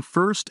 had been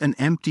first an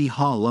empty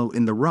hollow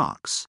in the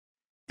rocks,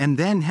 and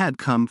then had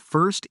come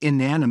first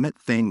inanimate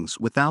things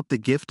without the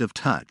gift of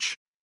touch,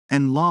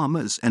 and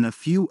llamas and a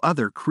few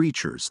other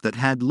creatures that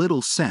had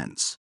little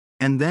sense,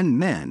 and then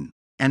men,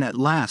 and at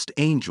last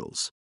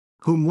angels,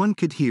 whom one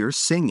could hear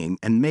singing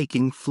and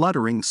making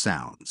fluttering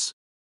sounds,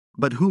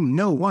 but whom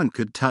no one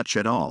could touch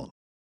at all,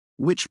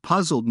 which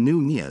puzzled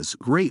Nunez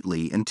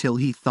greatly until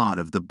he thought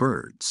of the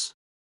birds.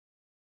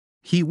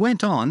 He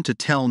went on to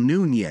tell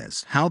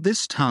Nunez how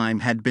this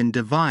time had been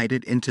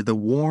divided into the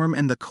warm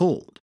and the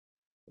cold,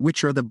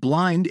 which are the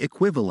blind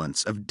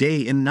equivalents of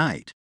day and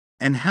night,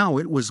 and how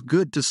it was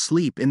good to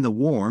sleep in the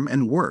warm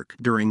and work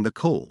during the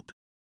cold,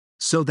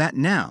 so that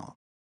now,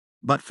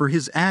 but for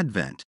his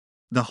advent,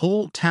 the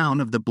whole town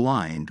of the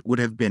blind would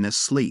have been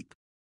asleep.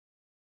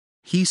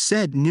 He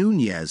said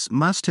Nunez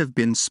must have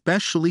been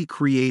specially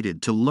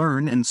created to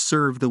learn and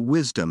serve the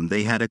wisdom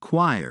they had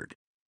acquired,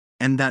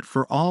 and that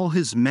for all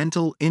his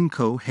mental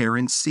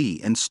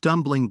incoherency and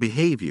stumbling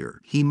behavior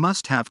he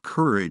must have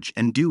courage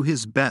and do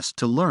his best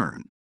to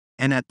learn,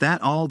 and at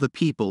that all the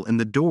people in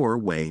the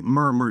doorway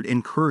murmured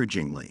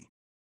encouragingly.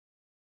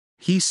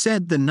 He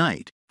said the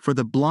night, for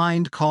the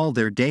blind call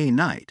their day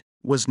night,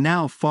 was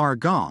now far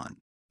gone,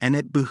 and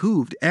it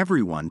behooved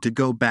everyone to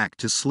go back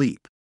to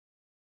sleep.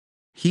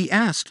 He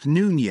asked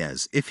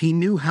Nunez if he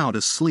knew how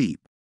to sleep,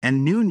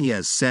 and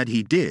Nunez said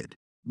he did,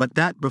 but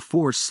that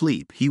before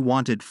sleep he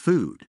wanted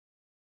food.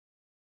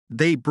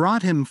 They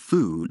brought him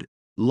food,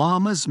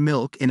 llama's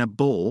milk in a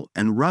bowl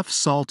and rough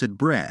salted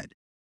bread,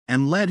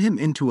 and led him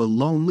into a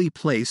lonely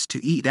place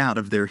to eat out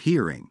of their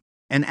hearing,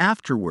 and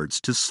afterwards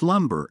to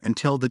slumber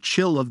until the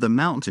chill of the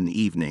mountain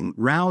evening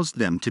roused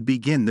them to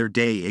begin their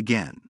day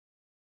again.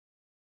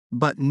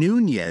 But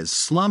Nunez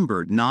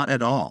slumbered not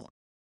at all.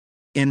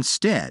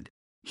 Instead,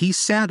 he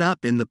sat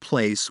up in the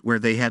place where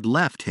they had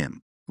left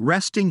him,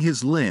 resting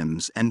his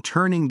limbs and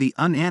turning the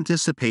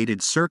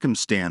unanticipated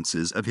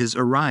circumstances of his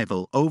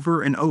arrival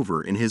over and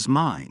over in his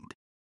mind.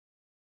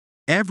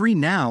 Every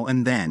now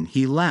and then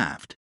he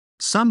laughed,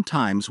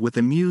 sometimes with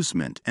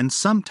amusement and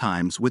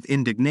sometimes with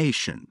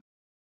indignation.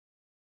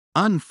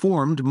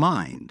 "Unformed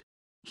mind,"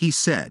 he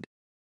said.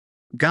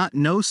 "Got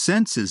no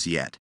senses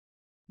yet.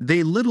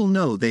 They little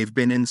know they've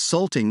been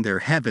insulting their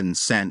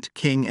heaven-sent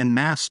king and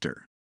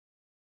master.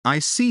 I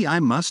see I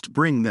must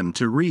bring them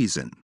to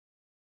reason.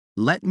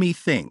 Let me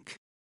think.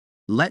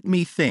 Let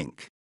me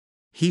think."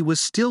 He was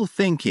still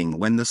thinking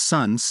when the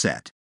sun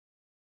set.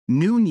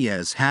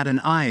 Nunez had an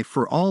eye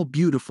for all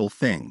beautiful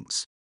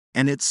things,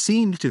 and it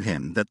seemed to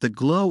him that the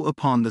glow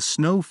upon the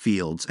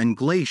snowfields and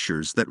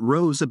glaciers that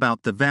rose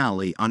about the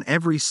valley on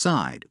every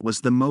side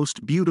was the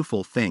most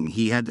beautiful thing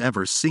he had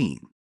ever seen.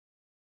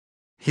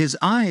 His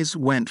eyes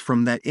went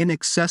from that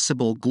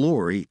inaccessible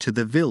glory to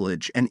the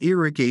village and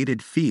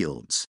irrigated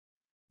fields,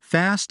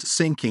 fast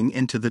sinking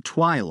into the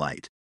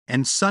twilight,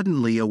 and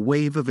suddenly a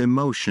wave of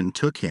emotion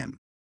took him,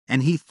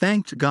 and he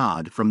thanked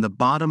God from the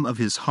bottom of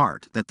his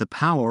heart that the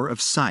power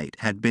of sight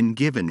had been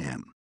given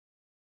him.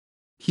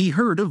 He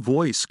heard a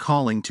voice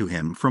calling to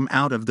him from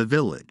out of the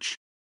village.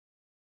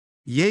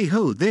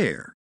 "Yeho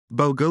there,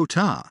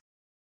 Bogota!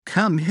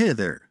 Come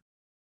hither!"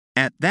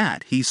 At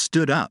that he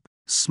stood up,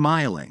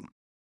 smiling.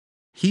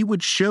 He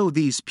would show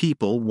these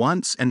people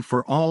once and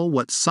for all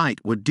what sight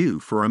would do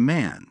for a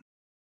man.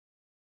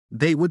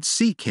 They would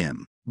seek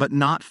him, but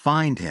not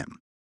find him.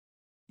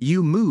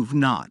 "You move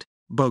not,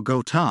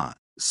 Bogota,"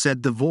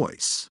 said the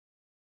voice.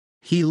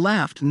 He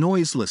laughed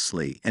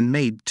noiselessly and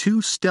made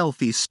 2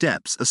 stealthy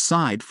steps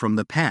aside from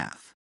the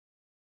path.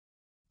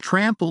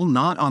 "Trample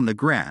not on the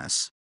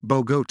grass,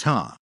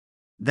 Bogota.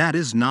 That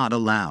is not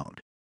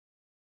allowed."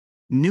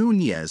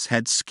 Nunez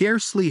had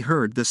scarcely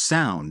heard the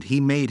sound he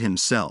made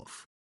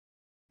himself.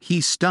 He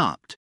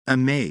stopped,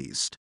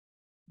 amazed.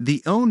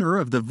 The owner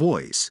of the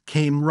voice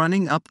came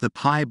running up the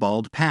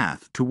piebald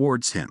path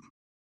towards him.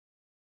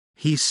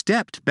 He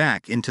stepped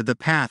back into the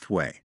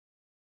pathway.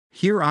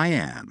 "Here I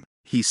am,"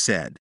 he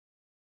said.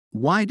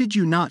 "Why did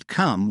you not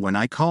come when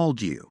I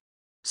called you?"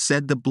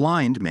 said the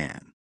blind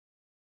man.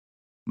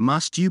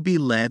 "Must you be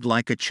led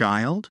like a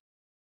child?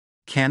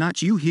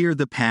 Cannot you hear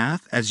the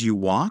path as you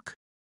walk?"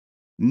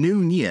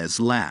 Nunez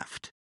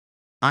laughed.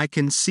 "I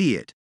can see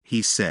it,"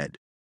 he said.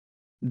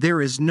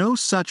 "There is no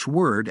such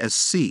word as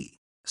see,"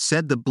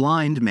 said the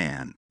blind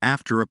man,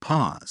 after a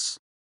pause.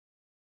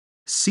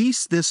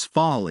 "Cease this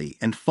folly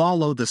and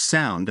follow the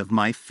sound of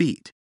my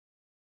feet."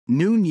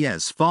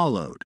 Nunez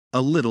followed,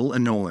 a little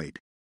annoyed.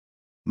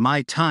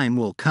 "My time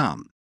will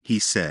come," he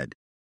said.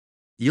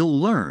 "You'll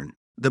learn,"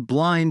 the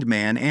blind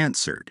man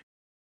answered.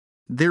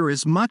 "There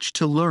is much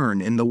to learn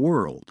in the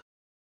world.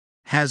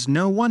 Has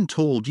no one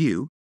told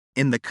you,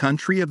 in the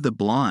country of the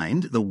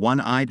blind the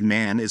one-eyed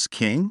man is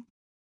king?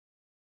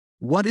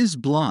 What is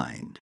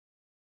blind?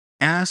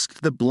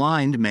 Asked the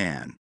blind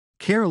man,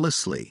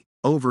 carelessly,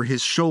 over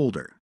his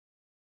shoulder.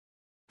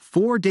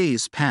 4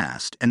 days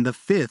passed, and the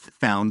 5th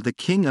found the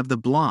king of the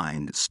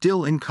blind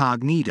still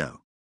incognito,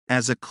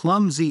 as a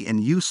clumsy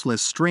and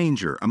useless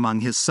stranger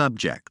among his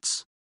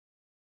subjects.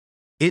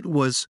 It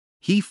was,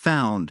 he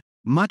found,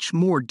 much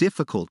more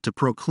difficult to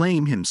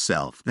proclaim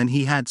himself than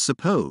he had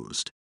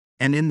supposed,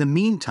 and in the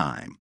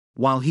meantime,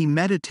 while he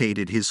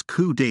meditated his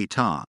coup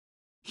d'état,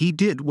 he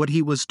did what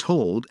he was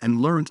told and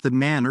learnt the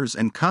manners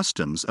and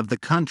customs of the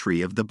country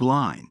of the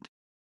blind.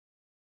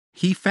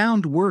 He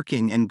found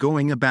working and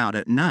going about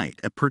at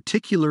night a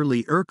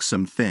particularly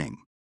irksome thing,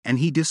 and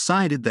he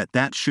decided that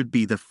that should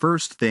be the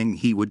first thing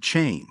he would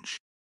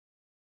change.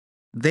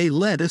 They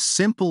led a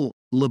simple,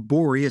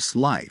 laborious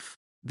life,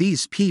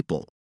 these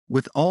people,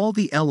 with all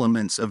the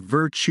elements of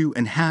virtue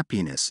and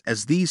happiness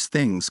as these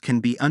things can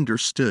be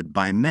understood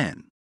by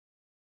men.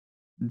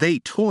 They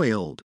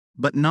toiled,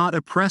 but not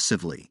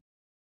oppressively.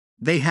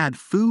 They had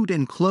food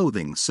and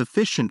clothing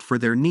sufficient for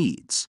their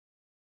needs.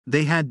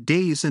 They had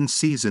days and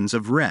seasons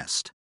of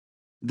rest.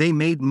 They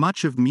made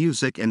much of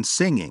music and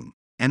singing,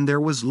 and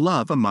there was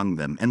love among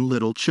them and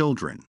little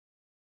children.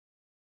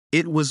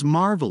 It was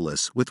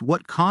marvelous with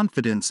what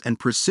confidence and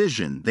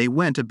precision they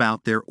went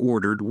about their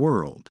ordered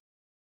world.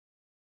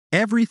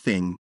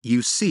 Everything,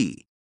 you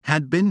see,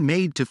 had been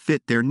made to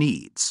fit their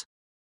needs.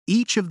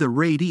 Each of the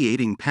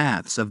radiating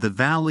paths of the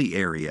valley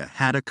area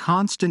had a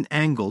constant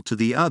angle to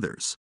the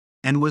others,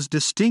 and was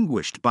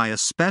distinguished by a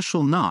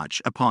special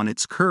notch upon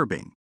its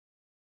curbing.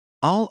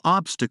 All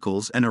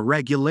obstacles and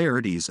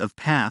irregularities of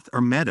path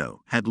or meadow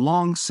had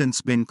long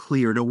since been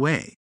cleared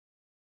away.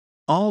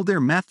 All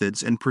their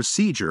methods and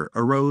procedure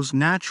arose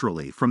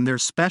naturally from their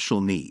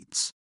special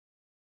needs.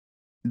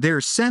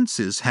 Their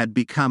senses had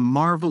become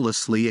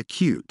marvelously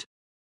acute.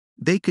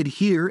 They could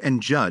hear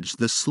and judge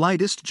the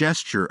slightest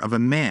gesture of a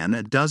man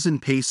a dozen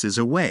paces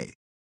away,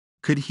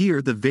 could hear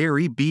the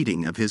very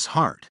beating of his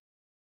heart.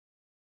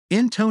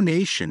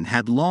 Intonation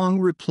had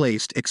long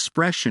replaced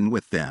expression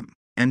with them,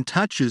 and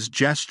touches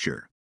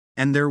gesture,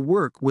 and their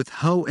work with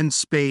hoe and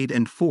spade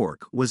and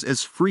fork was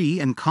as free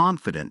and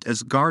confident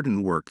as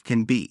garden work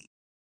can be.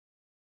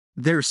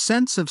 Their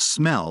sense of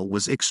smell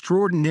was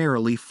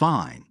extraordinarily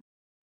fine.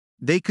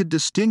 They could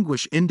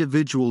distinguish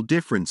individual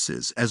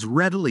differences as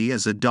readily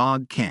as a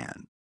dog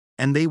can,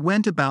 and they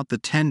went about the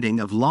tending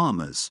of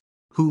llamas,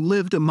 who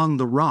lived among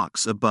the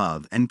rocks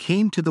above and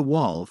came to the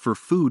wall for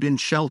food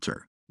and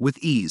shelter, with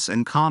ease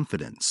and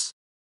confidence.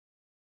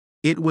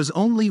 It was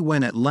only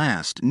when at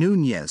last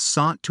Nunez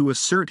sought to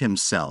assert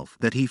himself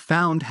that he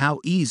found how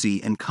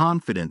easy and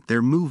confident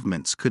their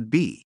movements could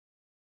be.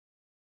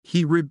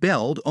 He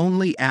rebelled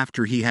only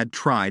after he had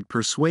tried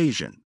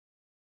persuasion.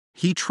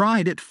 He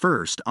tried at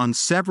first on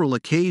several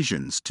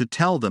occasions to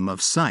tell them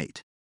of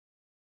sight.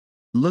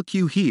 "Look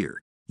you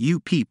here, you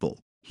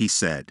people," he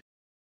said.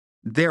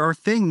 "There are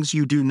things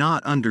you do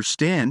not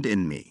understand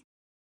in me."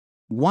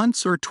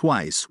 Once or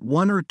twice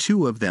 1 or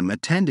 2 of them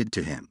attended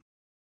to him.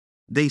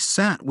 They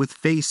sat with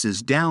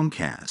faces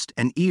downcast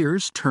and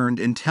ears turned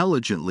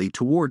intelligently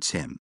towards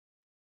him,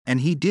 and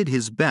he did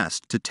his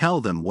best to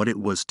tell them what it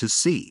was to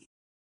see.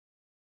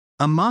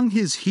 Among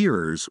his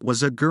hearers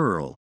was a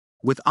girl,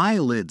 with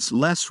eyelids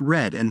less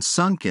red and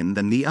sunken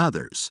than the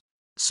others,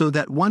 so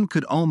that one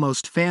could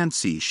almost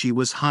fancy she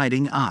was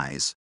hiding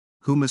eyes,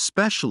 whom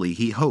especially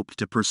he hoped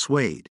to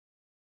persuade.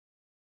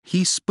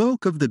 He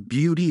spoke of the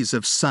beauties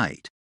of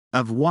sight,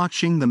 of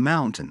watching the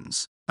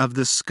mountains, of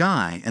the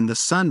sky and the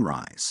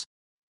sunrise,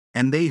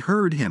 and they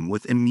heard him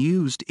with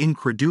amused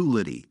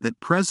incredulity that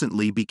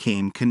presently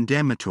became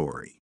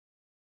condemnatory.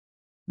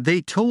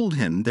 They told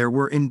him there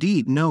were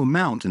indeed no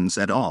mountains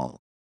at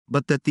all,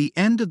 but that the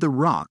end of the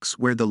rocks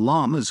where the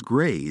llamas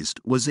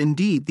grazed was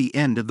indeed the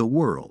end of the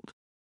world.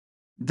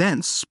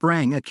 Thence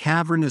sprang a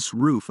cavernous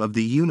roof of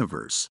the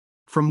universe,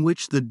 from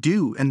which the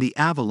dew and the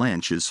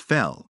avalanches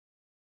fell,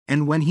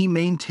 and when he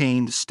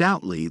maintained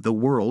stoutly the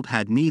world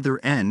had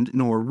neither end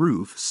nor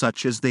roof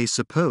such as they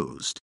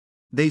supposed,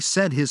 they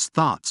said his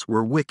thoughts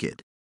were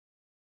wicked.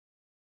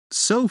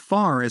 So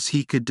far as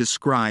he could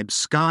describe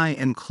sky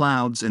and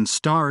clouds and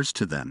stars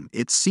to them,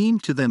 it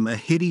seemed to them a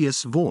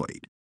hideous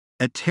void,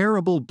 a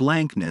terrible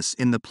blankness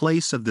in the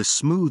place of the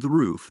smooth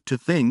roof to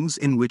things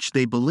in which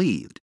they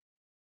believed.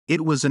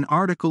 It was an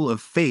article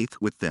of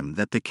faith with them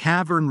that the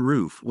cavern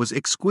roof was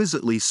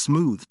exquisitely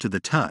smooth to the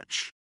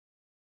touch.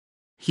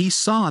 He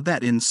saw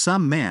that in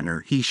some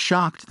manner he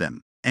shocked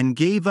them, and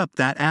gave up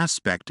that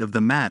aspect of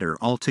the matter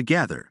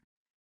altogether,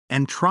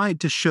 and tried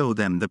to show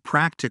them the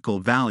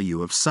practical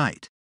value of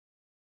sight.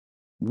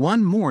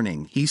 One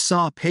morning he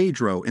saw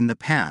Pedro in the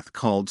path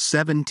called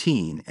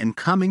 17 and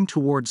coming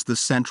towards the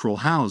central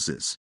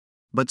houses,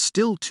 but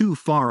still too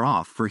far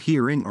off for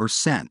hearing or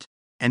scent,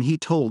 and he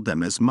told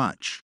them as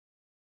much.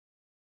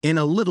 In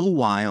a little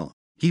while,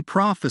 he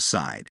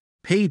prophesied,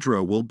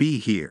 Pedro will be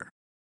here.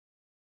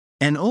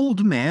 An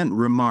old man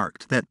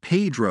remarked that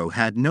Pedro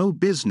had no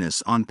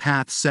business on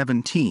path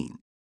 17,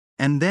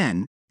 and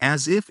then,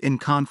 as if in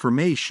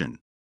confirmation,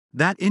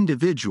 that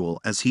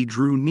individual as he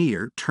drew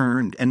near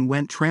turned and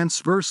went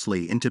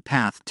transversely into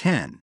path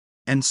 10,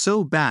 and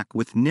so back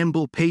with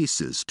nimble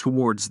paces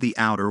towards the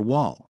outer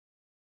wall.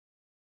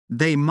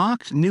 They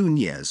mocked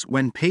Núñez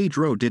when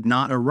Pedro did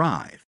not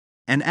arrive,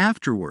 and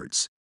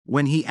afterwards,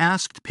 when he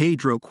asked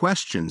Pedro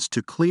questions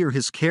to clear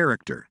his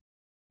character,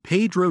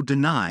 Pedro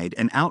denied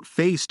and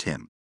outfaced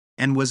him,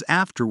 and was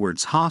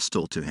afterwards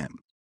hostile to him.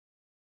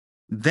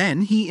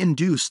 Then he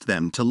induced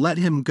them to let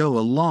him go a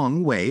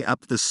long way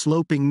up the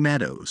sloping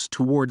meadows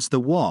towards the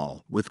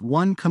wall with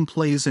one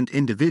complaisant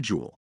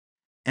individual,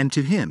 and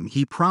to him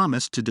he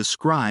promised to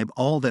describe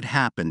all that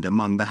happened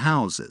among the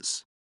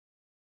houses.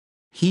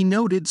 He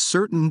noted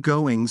certain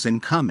goings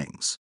and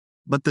comings,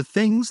 but the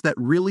things that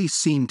really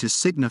seemed to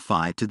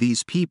signify to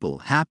these people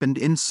happened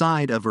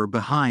inside of or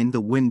behind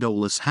the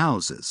windowless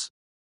houses,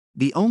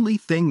 the only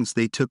things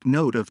they took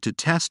note of to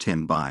test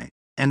him by,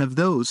 and of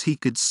those he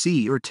could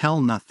see or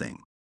tell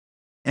nothing.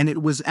 And it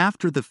was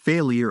after the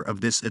failure of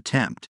this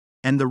attempt,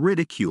 and the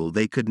ridicule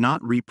they could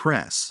not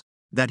repress,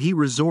 that he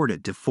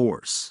resorted to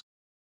force.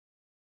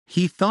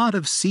 He thought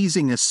of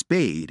seizing a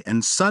spade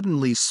and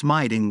suddenly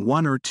smiting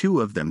one or two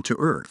of them to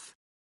earth,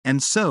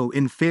 and so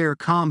in fair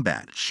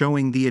combat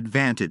showing the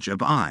advantage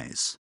of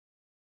eyes.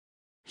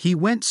 He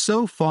went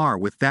so far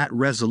with that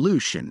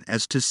resolution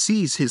as to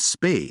seize his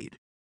spade,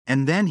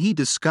 and then he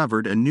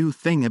discovered a new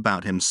thing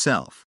about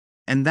himself,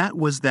 and that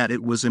was that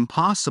it was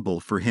impossible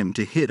for him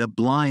to hit a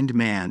blind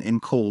man in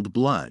cold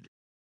blood.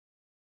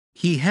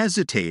 He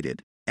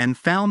hesitated, and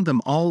found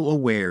them all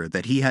aware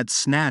that he had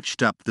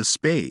snatched up the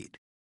spade.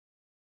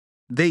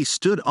 They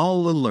stood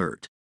all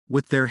alert,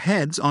 with their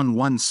heads on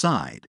one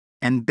side,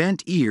 and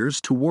bent ears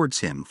towards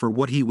him for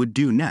what he would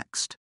do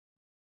next.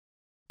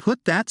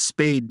 "Put that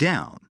spade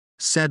down,"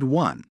 said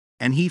one,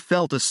 and he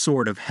felt a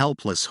sort of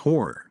helpless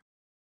horror.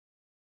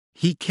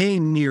 He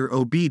came near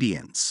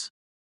obedience.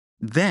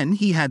 Then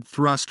he had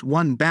thrust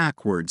one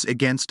backwards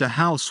against a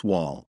house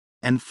wall,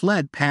 and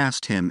fled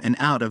past him and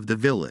out of the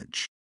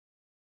village.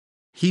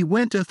 He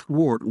went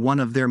athwart one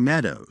of their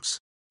meadows,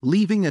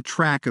 leaving a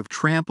track of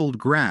trampled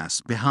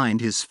grass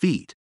behind his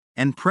feet,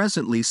 and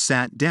presently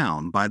sat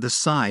down by the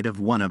side of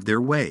one of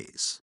their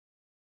ways.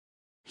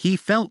 He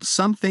felt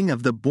something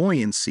of the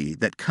buoyancy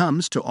that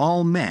comes to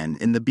all men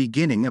in the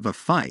beginning of a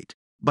fight,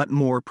 but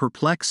more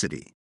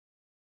perplexity.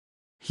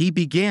 He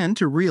began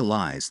to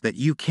realize that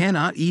you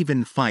cannot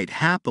even fight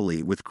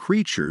happily with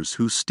creatures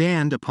who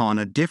stand upon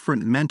a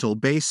different mental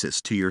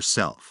basis to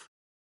yourself.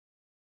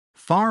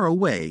 Far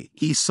away,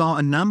 he saw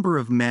a number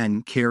of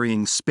men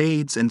carrying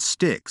spades and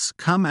sticks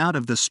come out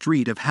of the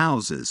street of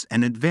houses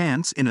and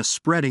advance in a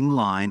spreading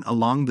line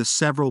along the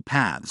several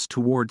paths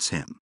towards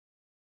him.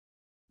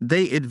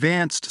 They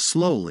advanced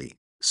slowly,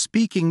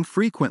 speaking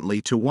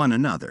frequently to one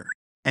another,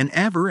 and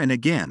ever and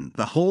again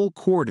the whole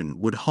cordon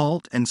would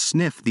halt and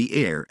sniff the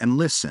air and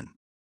listen.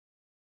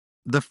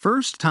 The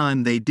first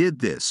time they did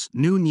this,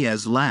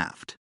 Núñez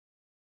laughed.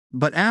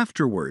 But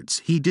afterwards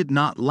he did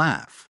not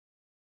laugh.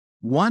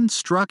 One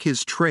struck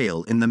his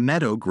trail in the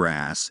meadow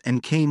grass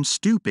and came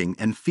stooping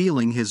and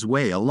feeling his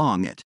way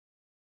along it.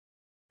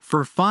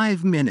 For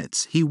 5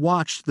 minutes he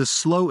watched the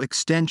slow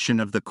extension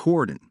of the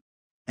cordon,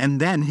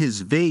 and then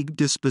his vague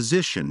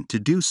disposition to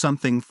do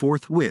something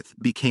forthwith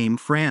became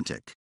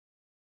frantic.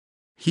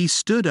 He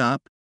stood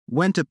up,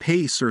 went a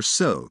pace or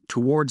so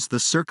towards the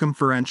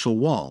circumferential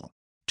wall,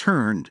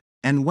 turned,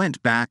 and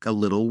went back a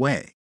little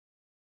way.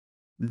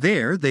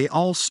 There they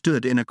all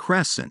stood in a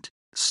crescent,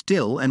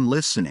 still and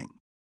listening.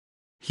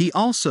 He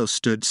also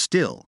stood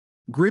still,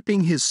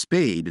 gripping his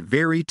spade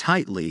very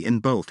tightly in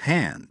both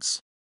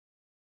hands.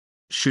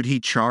 Should he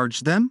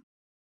charge them?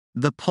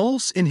 The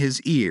pulse in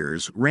his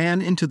ears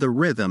ran into the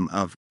rhythm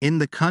of, "In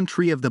the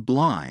country of the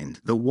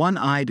blind, the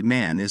one-eyed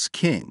man is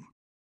king."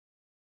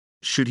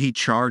 Should he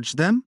charge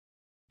them?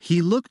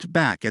 He looked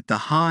back at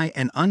the high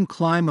and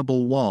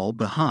unclimbable wall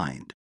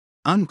behind,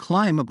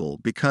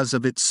 unclimbable because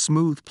of its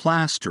smooth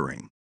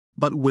plastering,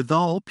 but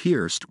withal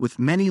pierced with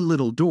many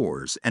little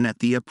doors, and at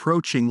the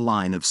approaching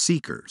line of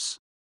seekers.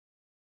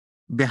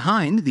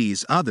 Behind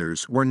these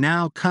others were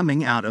now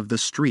coming out of the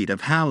street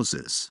of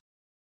houses.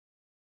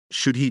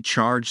 Should he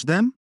charge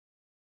them?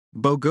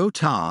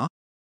 "Bogotá,"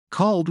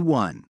 called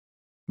one.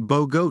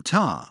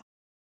 "Bogotá,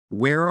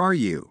 where are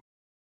you?"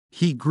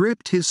 He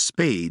gripped his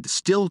spade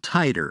still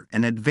tighter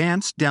and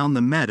advanced down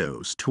the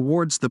meadows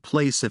towards the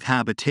place of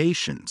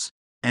habitations,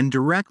 and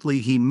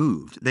directly he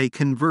moved they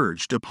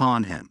converged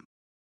upon him.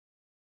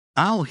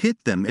 "I'll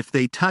hit them if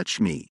they touch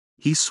me,"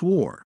 he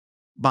swore.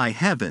 "By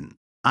heaven,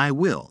 I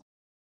will.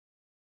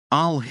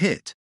 I'll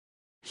hit."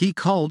 He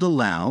called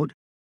aloud,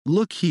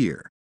 "Look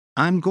here,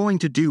 I'm going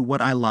to do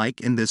what I like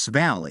in this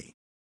valley.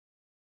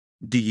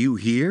 Do you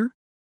hear?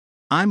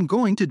 I'm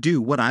going to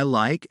do what I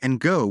like and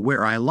go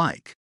where I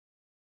like."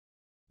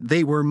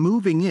 They were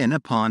moving in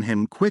upon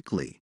him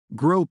quickly,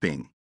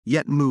 groping,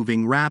 yet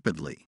moving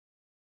rapidly.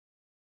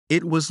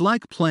 It was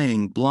like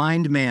playing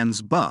blind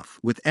man's buff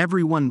with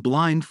everyone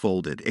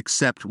blindfolded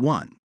except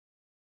one.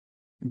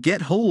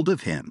 "Get hold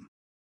of him!"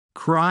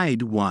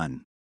 cried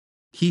one.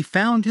 He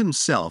found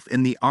himself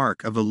in the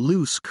arc of a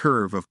loose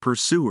curve of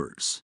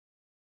pursuers.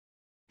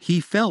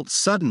 He felt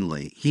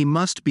suddenly he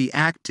must be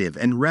active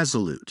and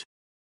resolute.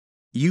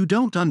 "You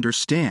don't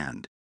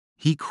understand,"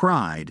 he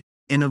cried,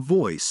 in a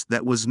voice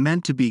that was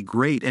meant to be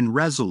great and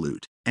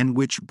resolute, and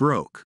which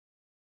broke.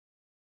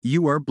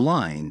 "You are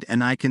blind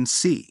and I can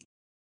see.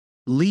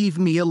 Leave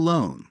me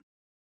alone.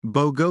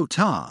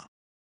 Bogota,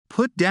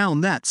 put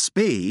down that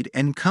spade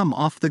and come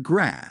off the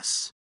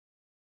grass."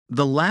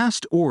 The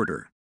last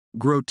order,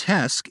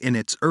 grotesque in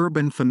its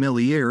urban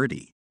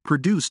familiarity,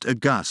 produced a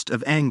gust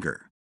of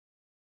anger.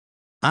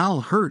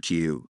 "I'll hurt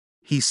you,"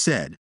 he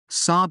said,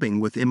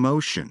 sobbing with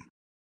emotion.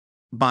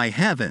 "By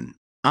heaven,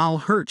 I'll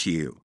hurt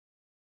you.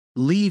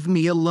 Leave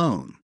me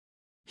alone."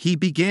 He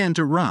began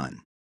to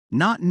run,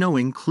 not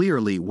knowing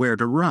clearly where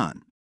to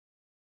run.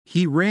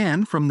 He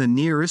ran from the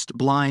nearest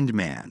blind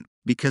man,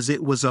 because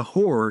it was a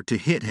horror to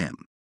hit him.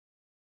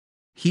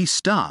 He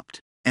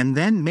stopped, and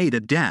then made a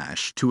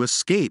dash to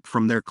escape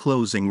from their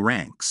closing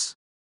ranks.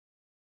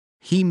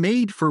 He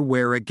made for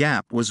where a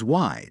gap was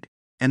wide,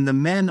 and the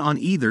men on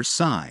either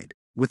side,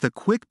 with a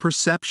quick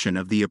perception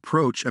of the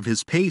approach of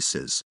his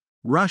paces,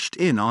 rushed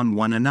in on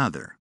one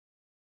another.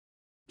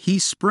 He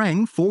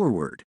sprang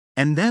forward,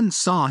 and then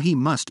saw he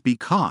must be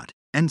caught,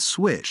 and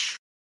swish.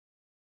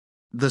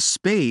 The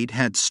spade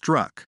had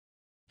struck.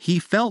 He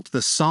felt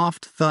the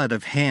soft thud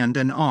of hand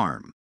and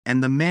arm,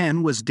 and the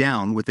man was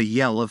down with a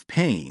yell of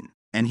pain,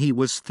 and he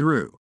was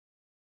through.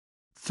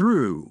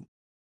 Through.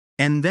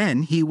 And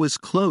then he was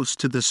close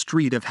to the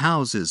street of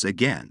houses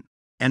again,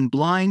 and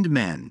blind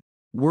men,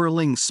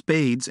 whirling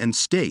spades and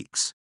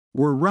stakes,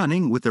 were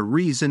running with a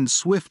reasoned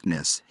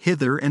swiftness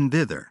hither and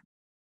thither.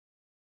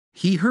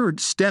 He heard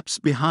steps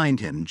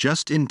behind him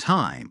just in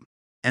time,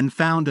 and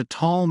found a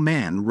tall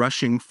man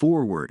rushing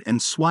forward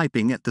and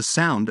swiping at the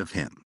sound of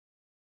him.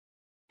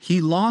 He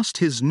lost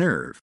his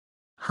nerve,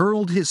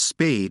 hurled his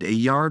spade a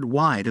yard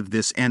wide of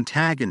this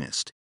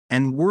antagonist,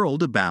 and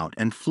whirled about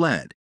and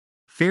fled,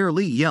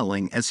 fairly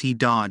yelling as he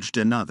dodged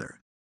another.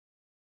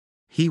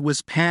 He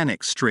was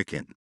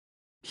panic-stricken.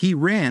 He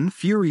ran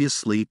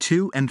furiously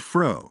to and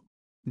fro,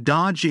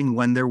 dodging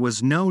when there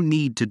was no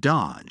need to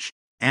dodge,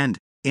 and,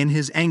 in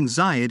his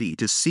anxiety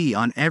to see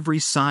on every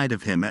side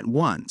of him at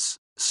once,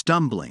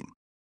 stumbling.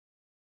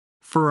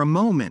 For a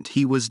moment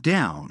he was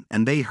down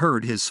and they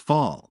heard his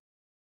fall.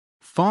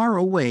 Far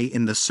away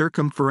in the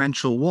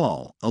circumferential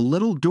wall a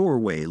little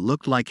doorway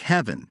looked like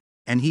heaven,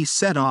 and he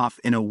set off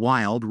in a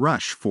wild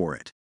rush for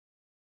it.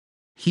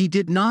 He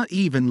did not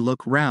even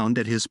look round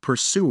at his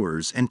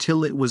pursuers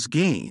until it was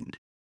gained,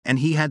 and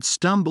he had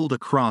stumbled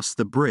across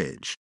the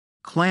bridge,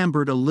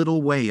 clambered a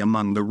little way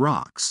among the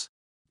rocks,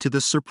 to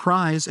the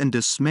surprise and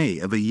dismay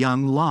of a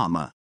young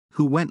llama,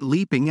 who went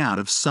leaping out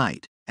of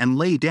sight, and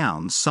lay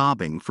down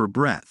sobbing for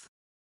breath.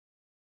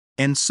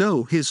 And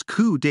so his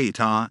coup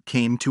d'état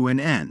came to an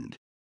end.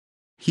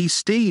 He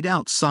stayed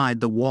outside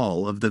the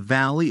wall of the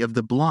Valley of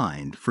the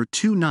Blind for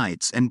 2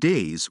 nights and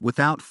days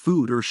without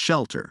food or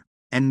shelter,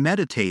 and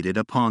meditated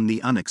upon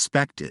the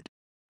unexpected.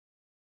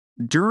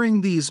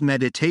 During these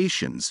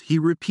meditations he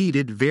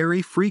repeated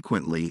very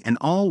frequently and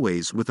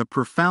always with a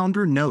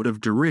profounder note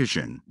of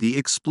derision the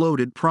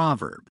exploded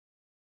proverb,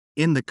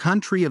 "In the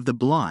country of the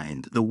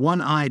blind the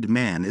one-eyed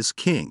man is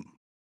king."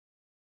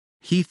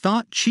 He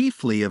thought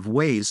chiefly of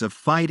ways of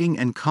fighting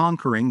and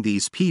conquering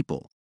these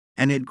people,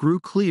 and it grew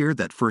clear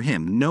that for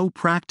him no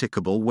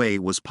practicable way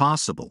was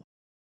possible.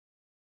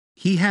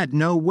 He had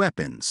no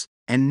weapons,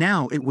 and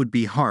now it would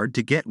be hard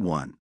to get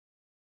one.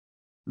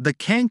 The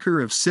canker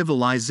of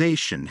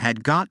civilization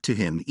had got to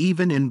him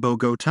even in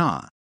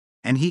Bogota,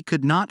 and he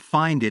could not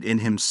find it in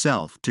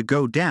himself to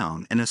go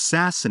down and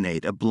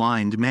assassinate a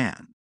blind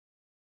man.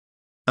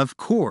 Of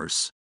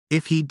course,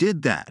 if he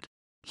did that,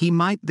 he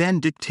might then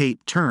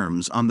dictate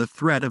terms on the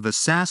threat of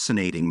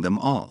assassinating them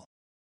all.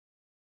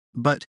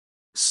 But,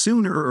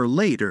 sooner or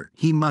later,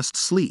 he must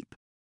sleep.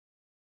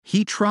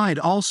 He tried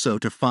also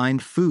to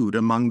find food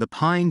among the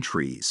pine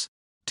trees,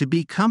 to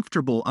be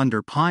comfortable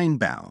under pine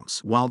boughs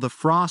while the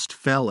frost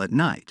fell at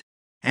night,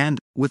 and,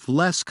 with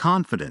less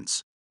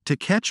confidence, to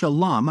catch a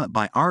llama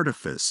by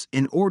artifice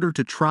in order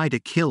to try to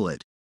kill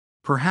it,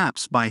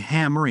 perhaps by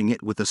hammering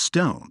it with a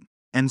stone,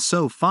 and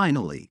so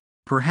finally,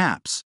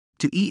 perhaps,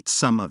 to eat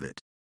some of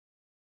it.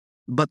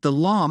 But the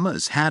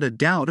llamas had a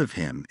doubt of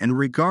him and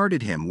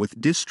regarded him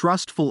with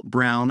distrustful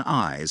brown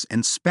eyes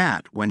and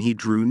spat when he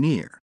drew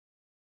near.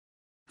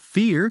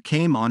 Fear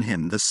came on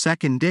him the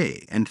second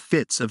day and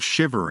fits of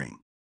shivering.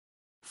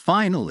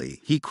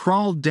 Finally, he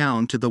crawled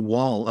down to the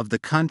wall of the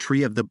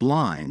country of the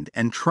blind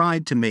and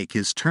tried to make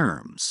his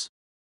terms.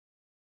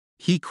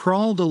 He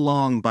crawled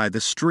along by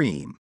the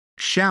stream,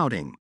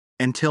 shouting,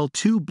 until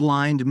 2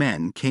 blind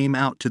men came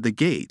out to the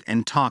gate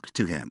and talked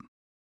to him.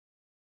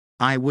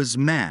 "I was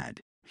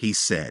mad," he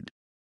said.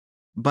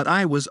 "But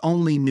I was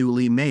only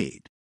newly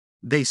made.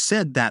 They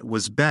said that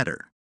was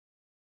better."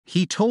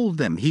 He told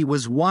them he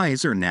was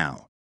wiser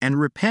now, and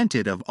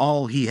repented of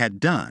all he had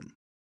done.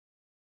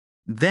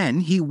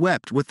 Then he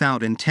wept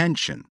without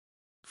intention,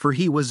 for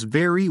he was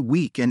very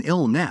weak and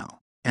ill now,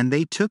 and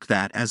they took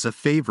that as a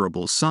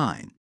favorable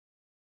sign.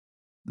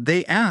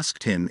 They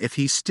asked him if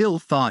he still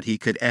thought he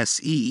could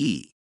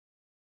see.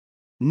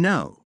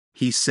 No,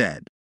 he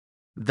said.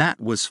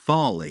 That was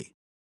folly.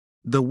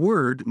 The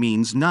word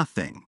means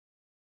nothing.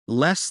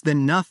 Less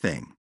than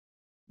nothing.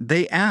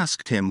 They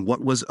asked him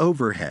what was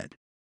overhead.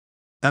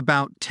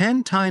 About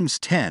 10 times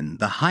 10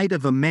 the height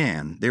of a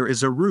man there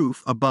is a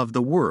roof above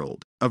the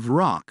world, of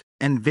rock,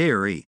 and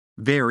very,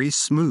 very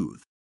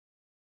smooth.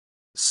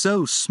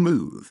 So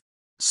smooth,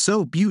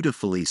 so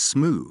beautifully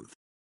smooth.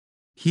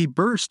 He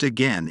burst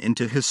again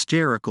into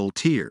hysterical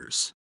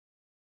tears.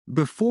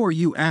 Before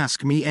you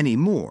ask me any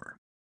more,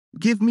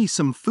 give me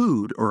some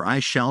food or I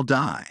shall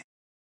die.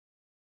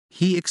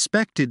 He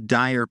expected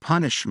dire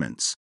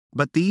punishments,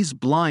 but these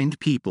blind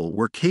people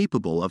were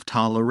capable of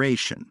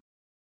toleration.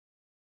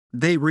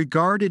 They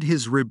regarded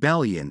his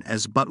rebellion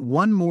as but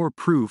one more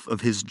proof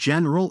of his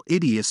general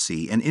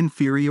idiocy and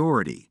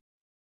inferiority,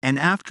 and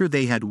after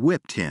they had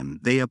whipped him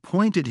they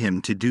appointed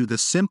him to do the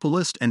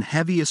simplest and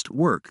heaviest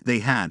work they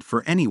had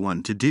for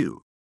anyone to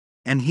do,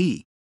 and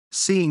he,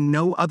 seeing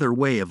no other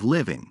way of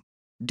living,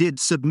 did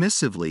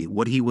submissively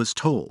what he was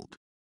told.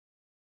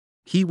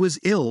 He was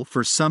ill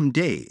for some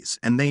days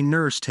and they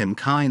nursed him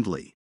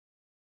kindly.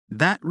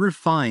 That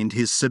refined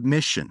his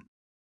submission.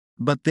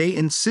 But they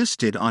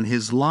insisted on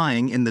his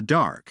lying in the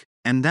dark,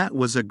 and that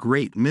was a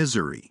great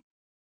misery.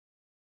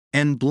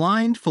 And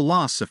blind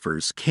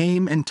philosophers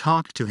came and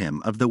talked to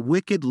him of the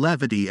wicked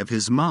levity of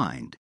his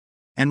mind,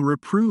 and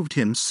reproved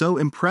him so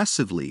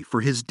impressively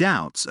for his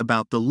doubts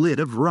about the lid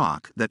of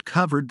rock that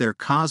covered their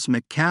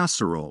cosmic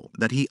casserole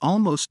that he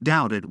almost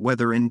doubted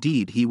whether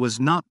indeed he was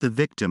not the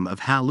victim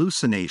of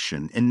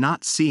hallucination in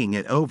not seeing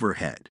it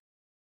overhead.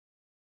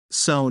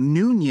 So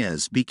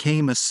Nunez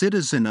became a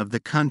citizen of the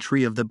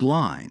country of the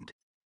blind,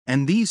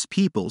 and these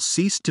people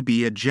ceased to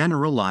be a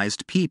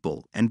generalized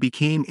people and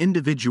became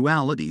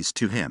individualities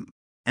to him,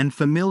 and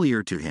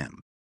familiar to him,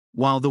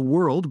 while the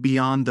world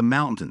beyond the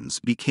mountains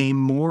became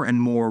more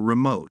and more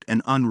remote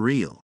and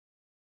unreal.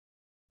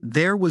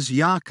 There was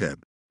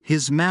Jacob,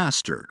 his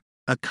master,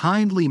 a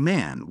kindly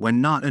man when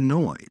not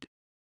annoyed.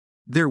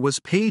 There was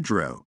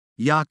Pedro,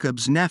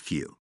 Jacob's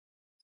nephew.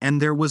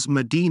 And there was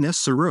Medina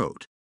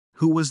Sarot,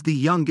 who was the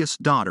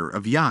youngest daughter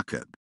of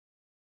Jacob.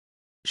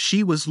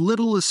 She was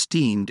little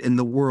esteemed in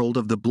the world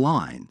of the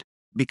blind,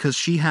 because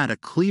she had a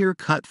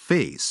clear-cut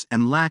face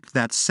and lacked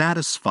that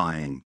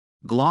satisfying,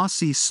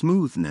 glossy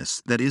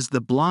smoothness that is the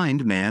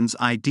blind man's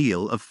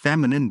ideal of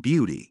feminine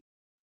beauty.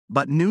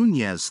 But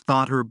Nunez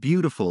thought her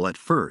beautiful at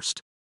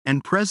first,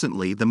 and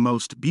presently the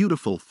most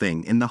beautiful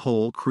thing in the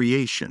whole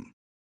creation.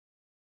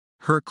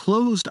 Her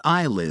closed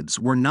eyelids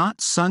were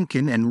not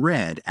sunken and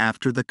red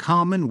after the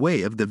common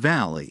way of the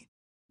valley,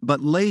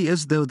 but lay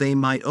as though they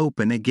might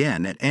open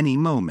again at any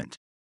moment,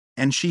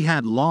 and she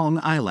had long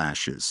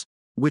eyelashes,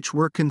 which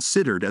were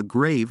considered a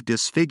grave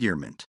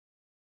disfigurement.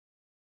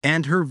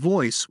 And her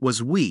voice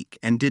was weak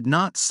and did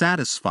not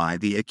satisfy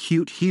the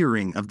acute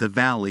hearing of the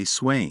valley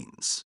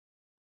swains.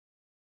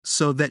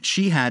 So that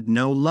she had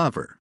no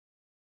lover.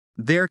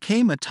 There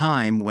came a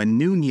time when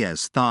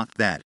Nunez thought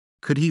that,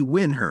 could he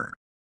win her,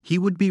 he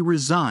would be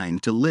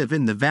resigned to live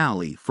in the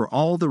valley for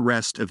all the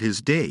rest of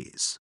his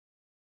days.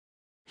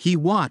 He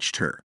watched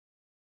her.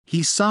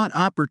 He sought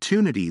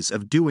opportunities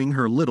of doing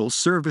her little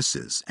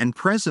services, and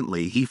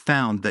presently he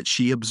found that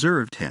she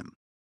observed him.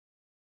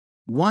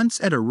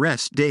 Once at a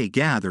rest day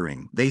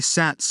gathering they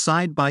sat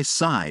side by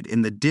side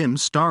in the dim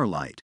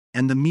starlight,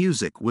 and the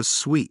music was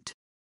sweet.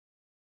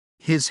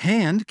 His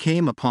hand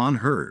came upon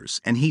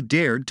hers and he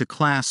dared to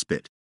clasp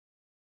it.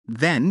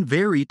 Then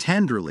very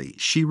tenderly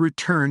she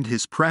returned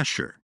his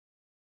pressure.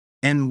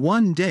 And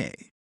one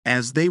day,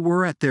 as they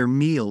were at their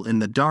meal in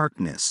the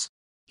darkness,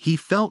 he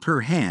felt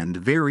her hand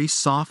very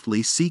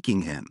softly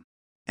seeking him,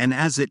 and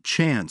as it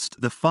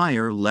chanced the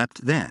fire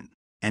leapt then,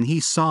 and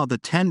he saw the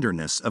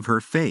tenderness of her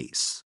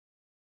face.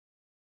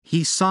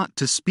 He sought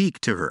to speak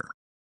to her.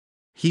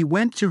 He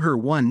went to her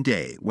one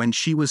day when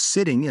she was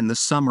sitting in the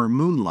summer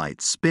moonlight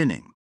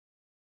spinning.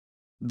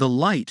 The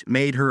light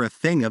made her a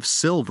thing of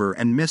silver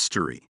and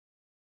mystery.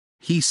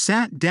 He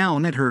sat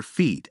down at her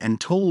feet and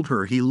told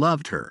her he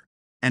loved her,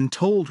 and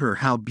told her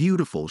how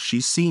beautiful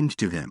she seemed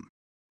to him.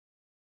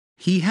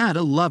 He had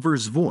a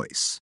lover's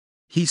voice.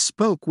 He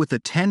spoke with a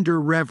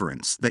tender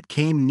reverence that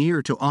came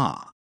near to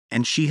awe,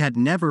 and she had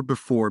never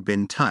before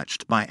been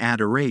touched by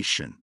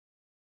adoration.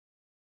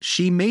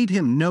 She made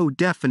him no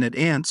definite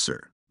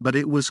answer, but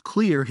it was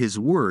clear his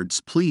words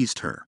pleased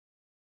her.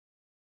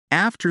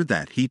 After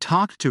that he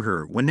talked to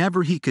her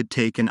whenever he could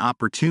take an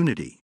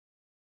opportunity.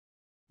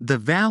 The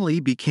valley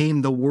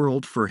became the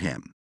world for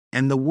him,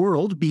 and the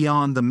world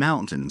beyond the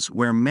mountains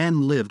where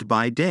men lived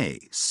by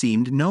day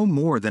seemed no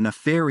more than a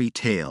fairy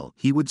tale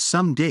he would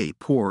some day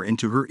pour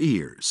into her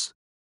ears.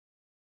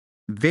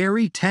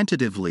 Very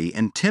tentatively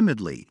and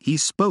timidly he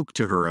spoke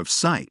to her of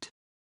sight.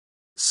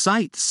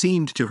 Sight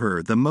seemed to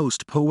her the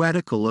most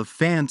poetical of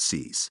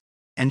fancies,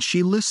 and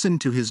she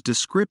listened to his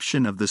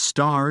description of the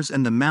stars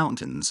and the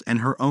mountains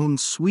and her own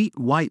sweet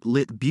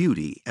white-lit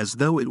beauty as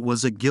though it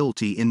was a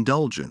guilty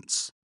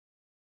indulgence.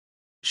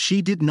 She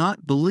did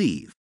not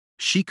believe,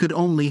 she could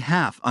only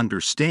half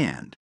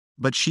understand,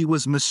 but she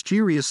was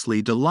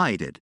mysteriously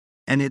delighted,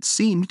 and it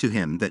seemed to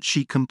him that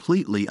she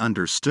completely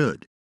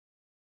understood.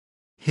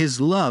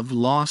 His love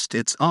lost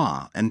its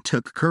awe and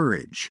took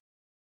courage.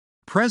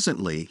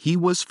 Presently he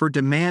was for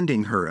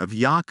demanding her of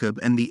Jacob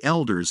and the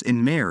elders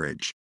in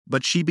marriage,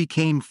 but she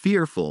became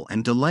fearful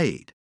and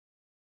delayed.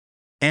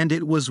 And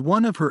it was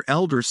one of her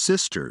elder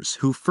sisters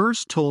who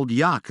first told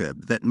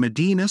Jacob that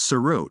Medina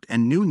Sarote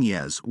and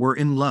Nunez were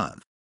in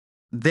love.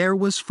 There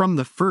was from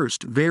the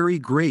first very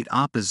great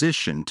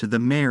opposition to the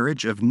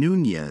marriage of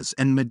Nunez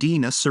and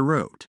Medina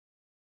Sarote.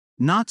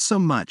 Not so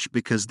much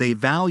because they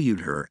valued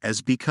her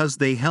as because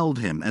they held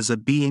him as a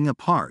being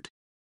apart,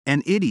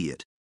 an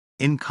idiot,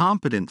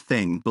 incompetent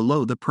thing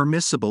below the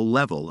permissible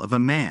level of a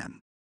man.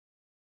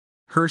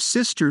 Her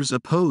sisters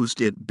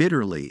opposed it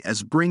bitterly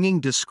as bringing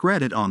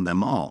discredit on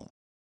them all.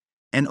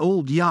 And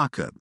old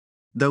Jacob,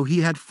 though he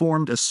had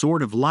formed a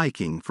sort of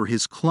liking for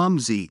his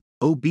clumsy,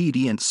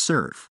 obedient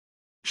serf,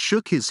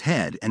 shook his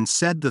head and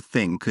said the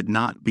thing could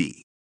not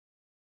be.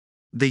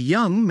 The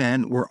young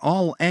men were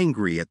all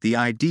angry at the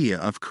idea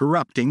of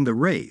corrupting the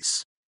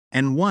race,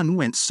 and one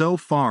went so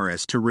far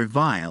as to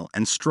revile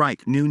and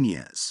strike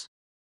Nunez.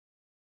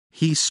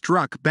 He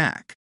struck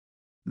back.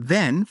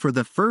 Then for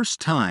the first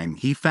time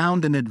he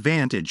found an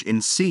advantage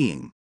in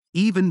seeing,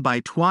 even by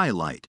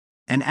twilight,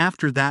 and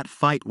after that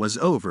fight was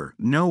over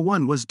no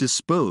one was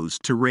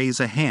disposed to raise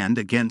a hand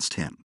against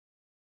him.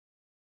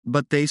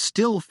 But they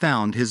still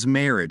found his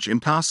marriage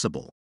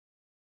impossible.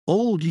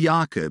 Old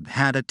Jacob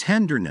had a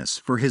tenderness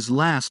for his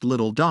last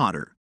little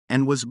daughter,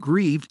 and was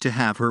grieved to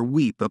have her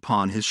weep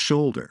upon his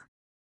shoulder.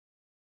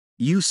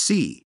 "You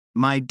see,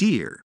 my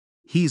dear,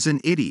 he's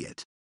an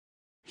idiot.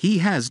 He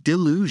has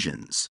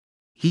delusions.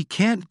 He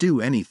can't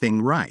do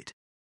anything right."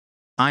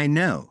 "I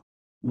know,"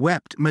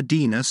 wept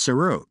Medina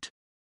Sarote.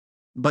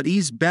 "But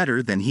he's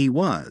better than he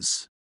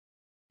was.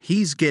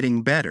 He's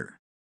getting better.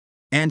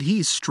 And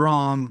he's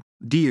strong,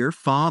 dear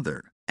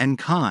father, and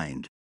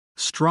kind,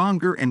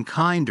 stronger and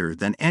kinder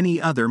than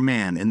any other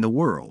man in the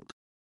world.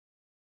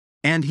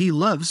 And he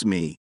loves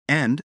me,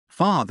 and,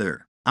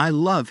 father, I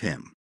love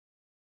him."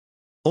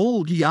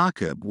 Old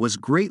Jacob was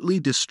greatly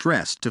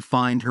distressed to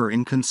find her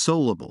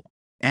inconsolable,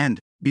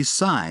 and,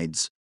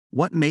 besides,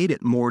 what made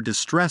it more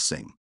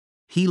distressing,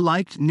 he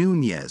liked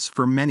Nunez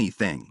for many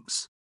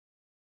things.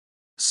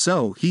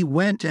 So he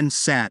went and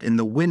sat in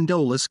the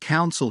windowless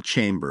council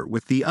chamber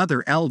with the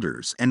other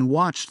elders and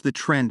watched the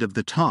trend of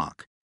the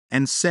talk,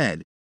 and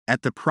said,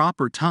 at the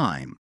proper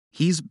time,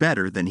 "He's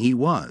better than he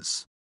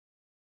was.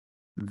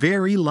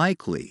 Very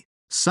likely,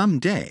 some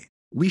day,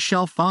 we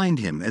shall find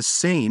him as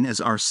sane as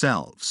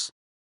ourselves."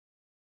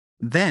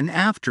 Then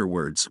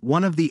afterwards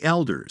one of the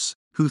elders,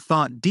 who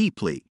thought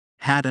deeply,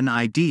 had an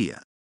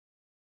idea.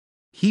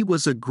 He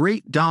was a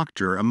great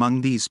doctor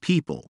among these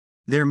people,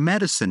 their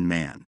medicine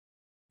man,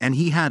 and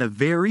he had a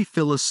very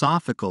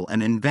philosophical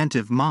and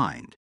inventive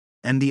mind,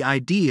 and the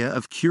idea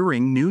of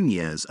curing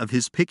Nunez of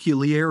his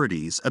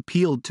peculiarities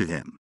appealed to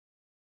him.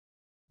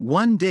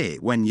 One day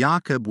when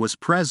Jacob was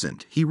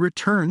present he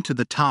returned to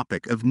the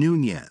topic of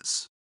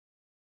Nunez.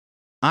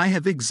 "I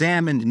have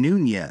examined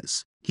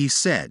Nunez," he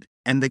said,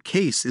 "and the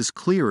case is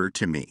clearer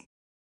to me.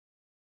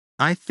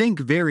 I think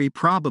very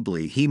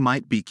probably he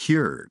might be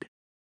cured."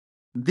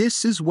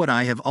 "This is what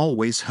I have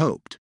always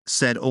hoped,"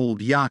 said old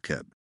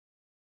Jacob.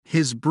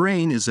 "His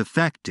brain is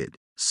affected,"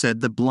 said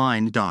the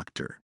blind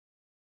doctor.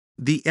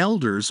 The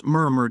elders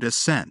murmured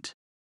assent.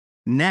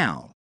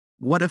 "Now,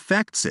 what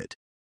affects it?"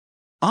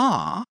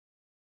 "Ah,"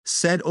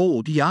 said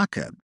old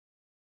Jacob.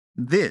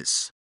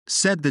 "This,"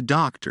 said the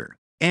doctor,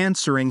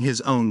 answering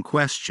his own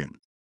question.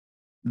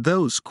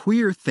 "Those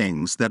queer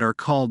things that are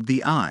called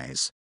the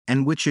eyes,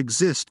 and which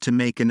exist to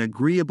make an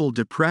agreeable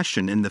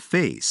depression in the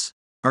face,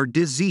 are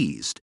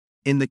diseased,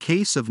 in the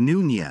case of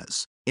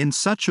Nunez, in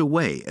such a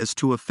way as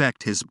to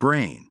affect his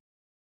brain.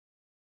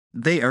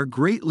 They are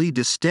greatly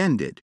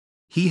distended,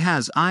 he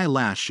has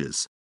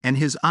eyelashes, and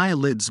his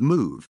eyelids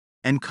move,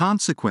 and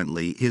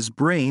consequently his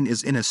brain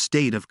is in a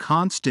state of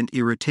constant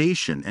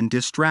irritation and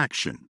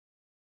distraction."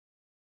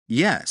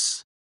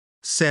 "Yes,"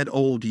 said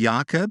old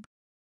Jacob.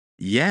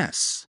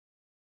 "Yes.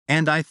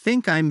 And I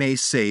think I may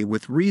say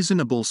with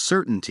reasonable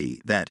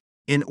certainty that,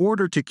 in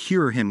order to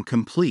cure him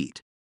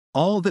complete,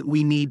 all that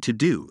we need to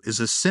do is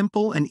a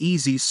simple and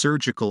easy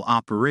surgical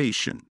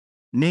operation,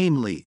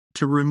 namely,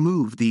 to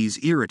remove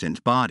these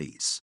irritant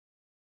bodies."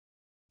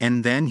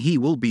 "And then he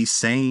will be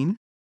sane?"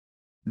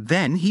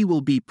 "Then he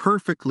will be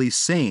perfectly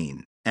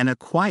sane, and a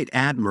quite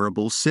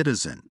admirable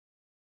citizen."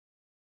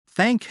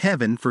 "Thank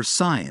heaven for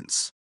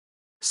science,"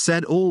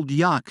 said old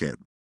Jacob,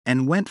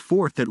 and went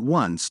forth at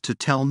once to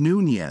tell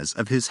Nunez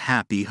of his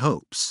happy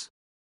hopes.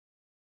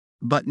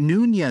 But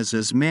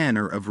Nunez's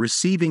manner of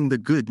receiving the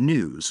good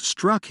news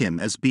struck him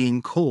as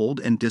being cold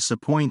and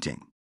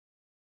disappointing.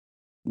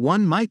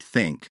 "One might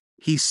think,"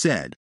 he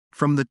said,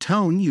 from the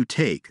tone you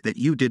take that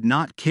you did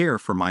not care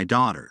for my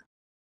daughter."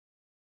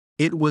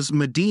 It was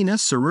Medina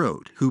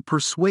Sarote who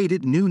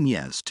persuaded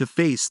Nunez to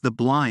face the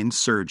blind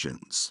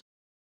surgeons.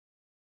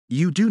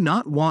 "You do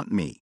not want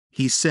me,"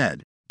 he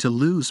said, "to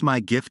lose my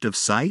gift of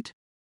sight?"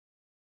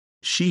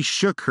 She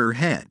shook her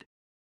head.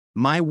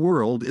 "My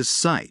world is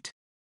sight."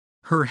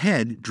 Her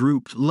head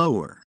drooped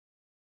lower.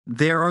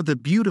 "There are the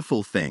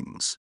beautiful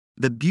things,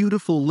 the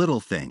beautiful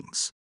little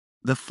things,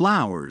 the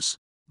flowers,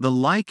 the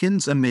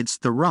lichens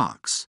amidst the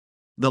rocks,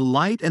 the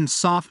light and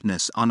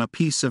softness on a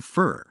piece of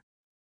fur,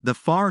 the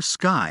far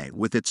sky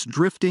with its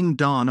drifting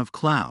dawn of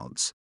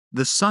clouds,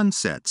 the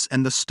sunsets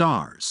and the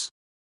stars.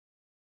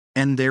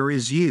 And there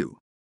is you.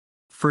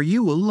 For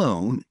you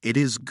alone it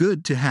is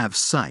good to have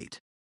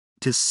sight,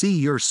 to see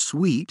your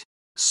sweet,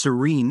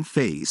 serene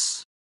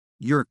face,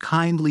 your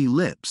kindly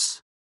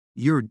lips,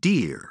 your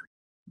dear,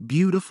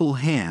 beautiful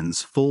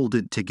hands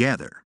folded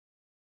together.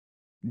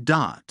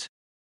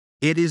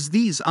 It is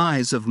these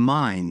eyes of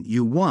mine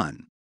you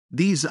won,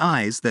 these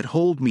eyes that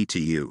hold me to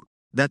you,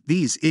 that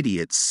these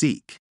idiots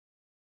seek.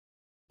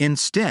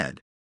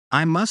 Instead,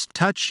 I must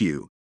touch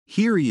you,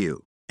 hear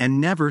you, and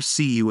never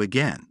see you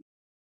again.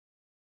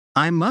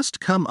 I must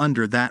come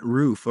under that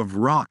roof of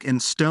rock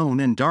and stone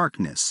and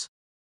darkness,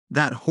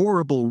 that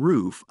horrible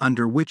roof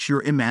under which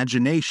your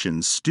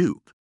imaginations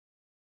stoop.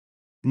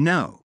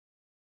 No,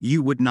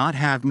 you would not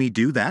have me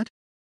do that?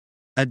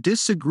 A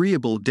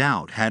disagreeable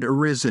doubt had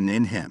arisen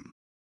in him.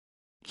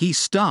 He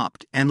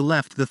stopped and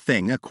left the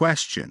thing a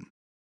question.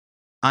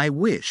 I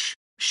wish,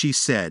 she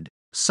said,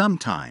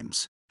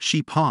 sometimes.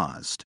 She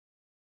paused.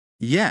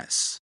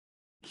 Yes,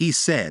 he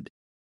said,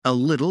 a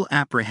little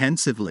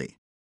apprehensively.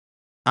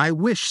 I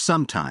wish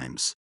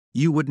sometimes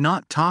you would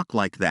not talk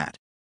like that.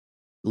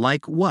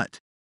 Like what?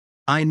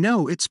 I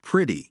know it's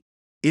pretty.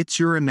 It's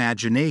your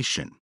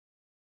imagination.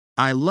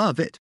 I love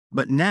it,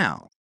 but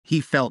now, he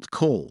felt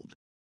cold.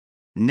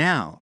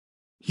 Now,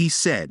 he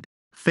said,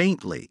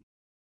 faintly.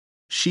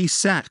 She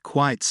sat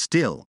quite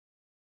still.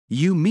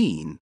 You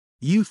mean,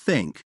 you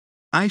think,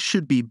 I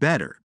should be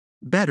better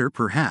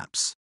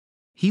perhaps.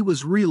 He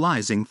was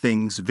realizing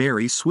things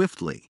very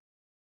swiftly.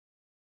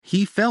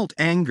 He felt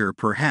anger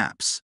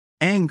perhaps,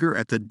 anger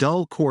at the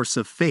dull course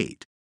of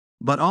fate,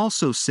 but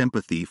also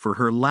sympathy for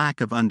her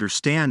lack of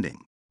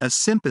understanding, a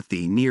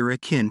sympathy near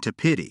akin to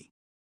pity.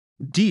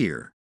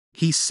 Dear,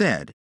 he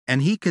said,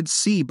 and he could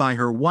see by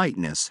her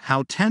whiteness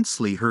how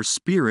tensely her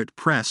spirit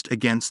pressed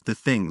against the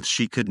things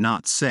she could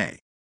not say.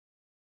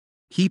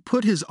 He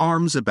put his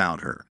arms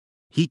about her,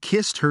 he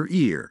kissed her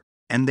ear,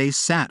 and they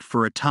sat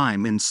for a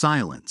time in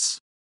silence.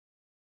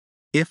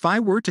 If I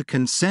were to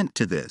consent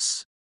to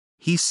this,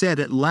 he said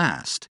at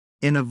last,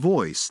 in a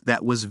voice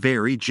that was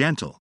very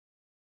gentle.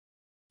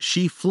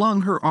 She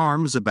flung her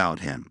arms about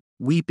him,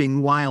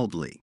 weeping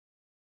wildly.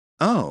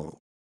 Oh,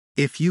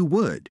 if you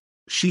would,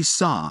 she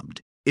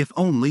sobbed, if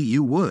only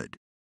you would.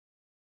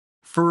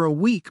 For a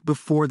week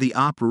before the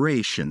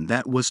operation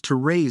that was to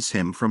raise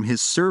him from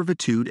his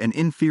servitude and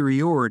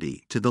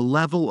inferiority to the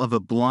level of a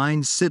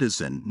blind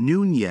citizen,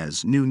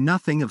 Nunez knew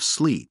nothing of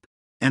sleep,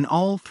 and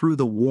all through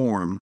the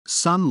warm,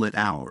 sunlit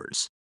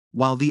hours,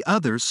 while the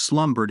others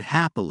slumbered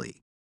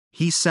happily,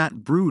 he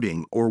sat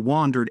brooding or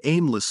wandered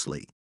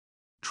aimlessly,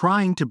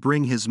 trying to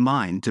bring his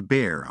mind to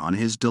bear on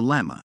his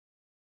dilemma.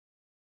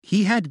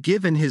 He had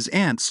given his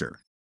answer,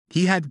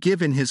 he had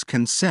given his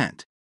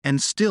consent,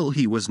 and still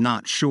he was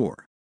not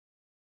sure.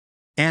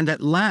 And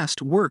at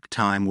last work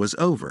time was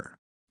over.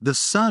 The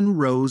sun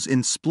rose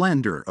in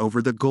splendor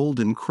over the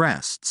golden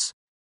crests,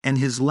 and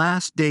his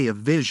last day of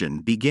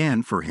vision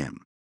began for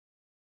him.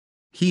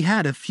 He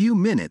had a few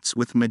minutes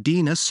with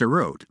Medina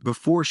Sarote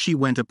before she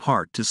went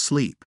apart to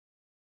sleep.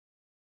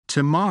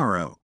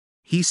 Tomorrow,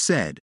 he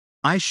said,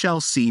 I shall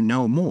see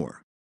no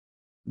more.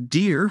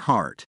 Dear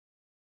heart,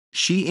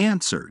 she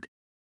answered,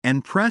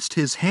 and pressed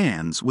his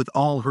hands with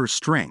all her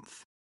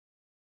strength.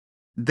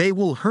 They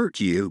will hurt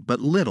you but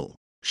little,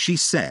 she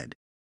said,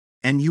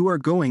 and you are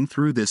going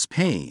through this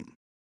pain.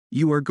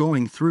 You are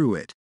going through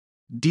it,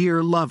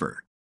 dear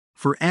lover,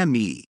 for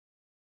me.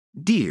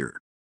 Dear,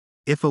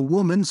 if a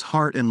woman's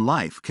heart and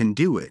life can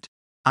do it,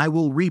 I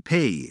will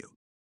repay you.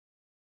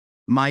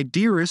 My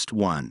dearest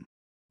one,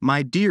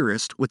 my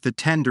dearest with the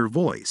tender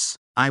voice,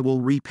 I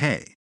will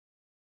repay.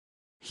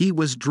 He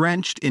was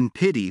drenched in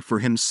pity for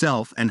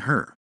himself and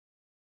her.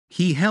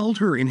 He held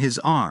her in his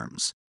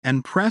arms,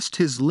 and pressed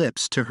his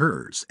lips to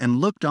hers and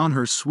looked on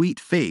her sweet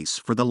face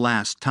for the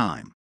last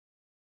time.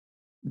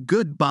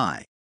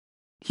 Goodbye.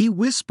 He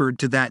whispered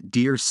to that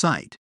dear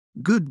sight,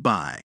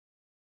 goodbye.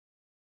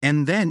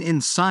 And then in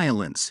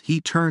silence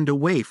he turned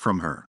away from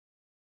her.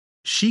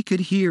 She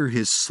could hear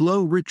his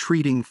slow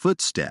retreating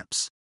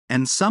footsteps,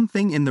 and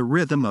something in the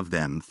rhythm of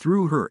them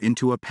threw her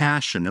into a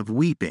passion of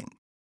weeping.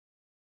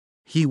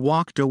 He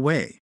walked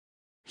away.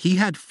 He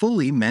had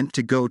fully meant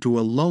to go to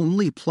a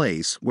lonely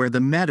place where the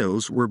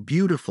meadows were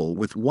beautiful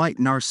with white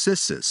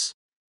narcissus,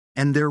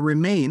 and there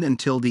remain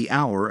until the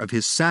hour of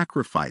his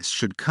sacrifice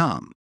should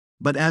come.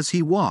 But as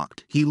he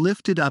walked, he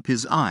lifted up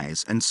his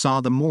eyes and saw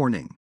the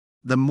morning,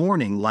 the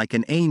morning like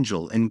an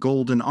angel in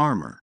golden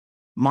armor,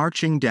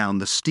 marching down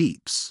the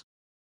steeps.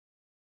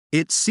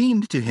 It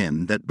seemed to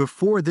him that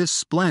before this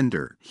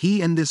splendor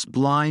he and this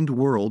blind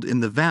world in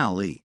the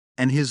valley,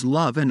 and his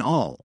love and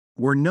all,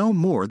 were no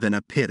more than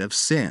a pit of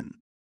sin.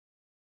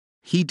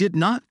 He did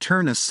not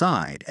turn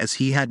aside as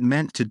he had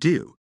meant to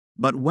do,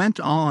 but went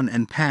on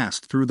and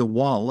passed through the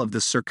wall of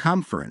the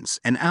circumference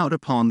and out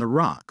upon the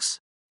rocks,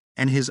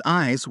 and his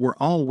eyes were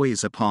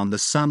always upon the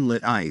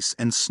sunlit ice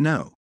and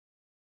snow.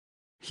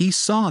 He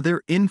saw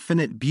their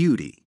infinite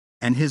beauty,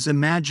 and his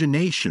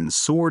imagination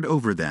soared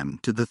over them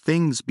to the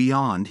things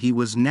beyond he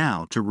was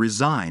now to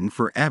resign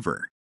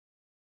forever.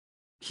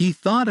 He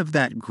thought of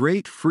that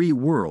great free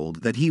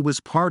world that he was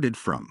parted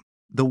from,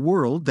 the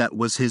world that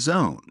was his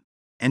own,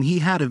 and he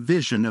had a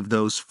vision of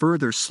those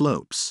further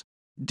slopes,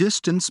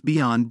 distance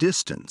beyond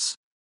distance,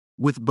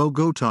 with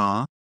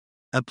Bogota,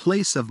 a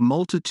place of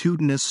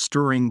multitudinous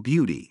stirring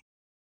beauty,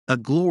 a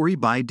glory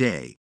by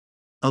day,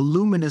 a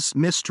luminous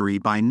mystery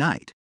by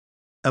night,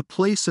 a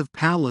place of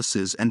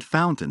palaces and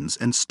fountains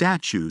and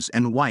statues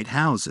and white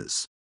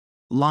houses,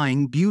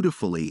 lying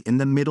beautifully in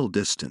the middle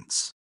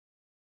distance.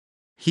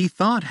 He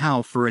thought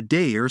how for a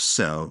day or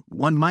so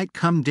one might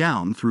come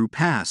down through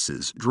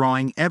passes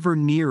drawing ever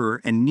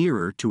nearer and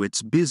nearer to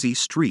its busy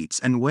streets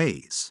and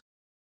ways.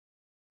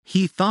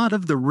 He thought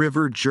of the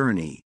river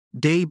journey,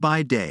 day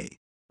by day,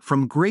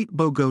 from great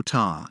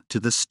Bogota to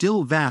the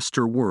still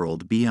vaster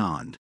world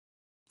beyond,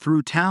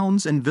 through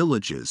towns and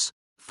villages,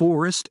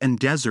 forest and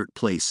desert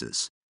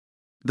places,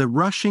 the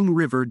rushing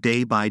river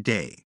day by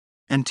day,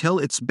 until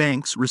its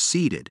banks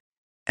receded,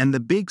 and the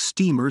big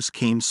steamers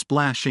came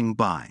splashing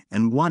by,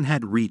 and one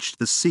had reached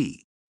the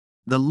sea,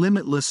 the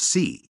limitless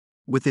sea,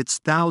 with its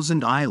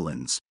thousand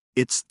islands,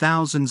 its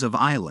thousands of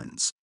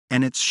islands,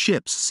 and its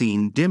ships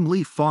seen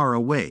dimly far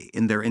away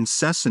in their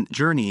incessant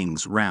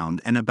journeyings round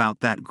and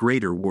about that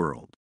greater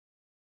world.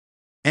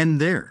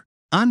 And there,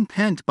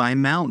 unpent by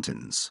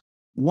mountains,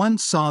 one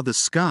saw the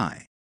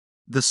sky,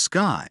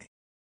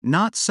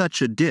 not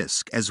such a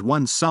disk as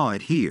one saw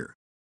it here,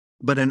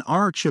 but an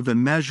arch of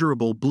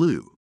immeasurable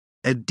blue,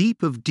 a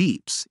deep of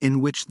deeps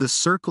in which the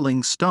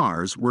circling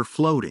stars were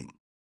floating.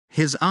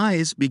 His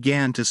eyes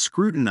began to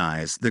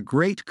scrutinize the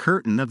great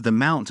curtain of the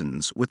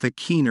mountains with a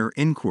keener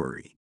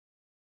inquiry.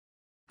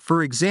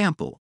 For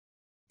example,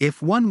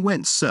 if one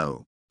went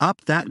so,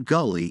 up that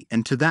gully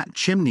and to that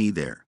chimney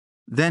there,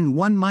 then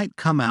one might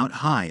come out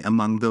high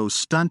among those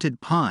stunted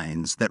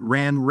pines that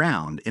ran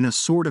round in a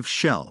sort of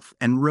shelf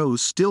and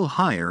rose still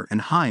higher and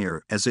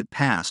higher as it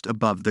passed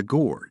above the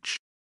gorge.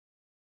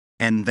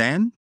 And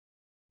then?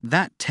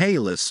 That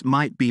talus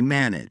might be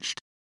managed.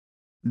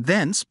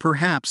 Thence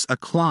perhaps a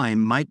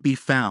climb might be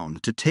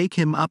found to take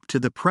him up to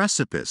the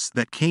precipice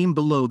that came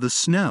below the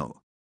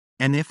snow,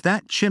 and if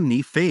that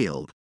chimney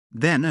failed,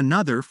 then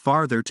another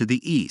farther to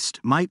the east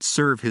might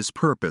serve his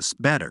purpose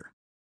better.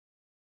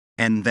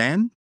 And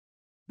then?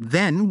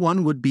 Then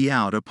one would be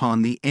out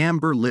upon the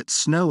amber-lit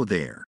snow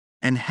there,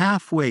 and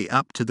halfway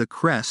up to the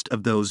crest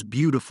of those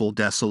beautiful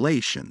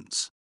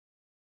desolations.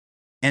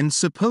 And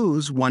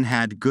suppose one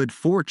had good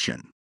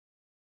fortune.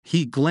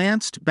 He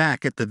glanced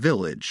back at the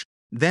village,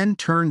 then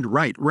turned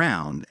right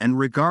round and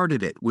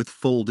regarded it with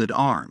folded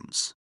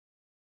arms.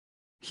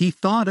 He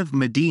thought of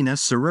Medina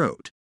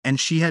Sarote, and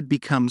she had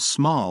become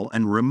small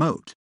and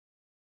remote.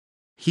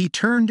 He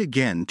turned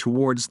again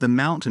towards the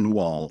mountain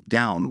wall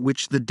down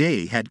which the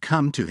day had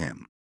come to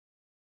him.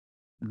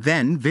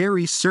 Then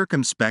very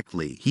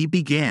circumspectly he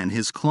began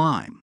his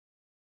climb.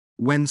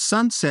 When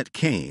sunset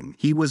came,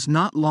 he was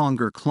not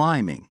longer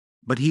climbing,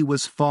 but he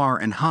was far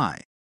and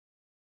high.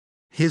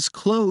 His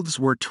clothes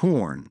were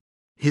torn,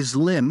 his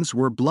limbs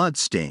were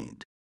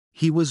blood-stained,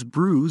 he was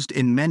bruised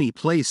in many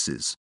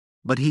places,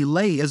 but he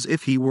lay as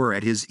if he were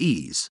at his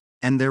ease,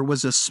 and there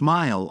was a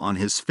smile on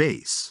his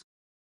face.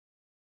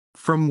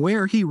 From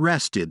where he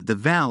rested the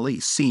valley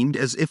seemed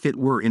as if it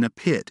were in a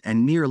pit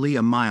and nearly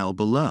a mile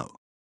below.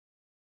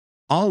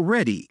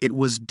 Already it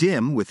was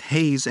dim with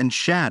haze and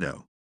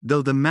shadow,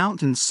 though the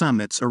mountain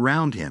summits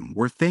around him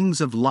were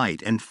things of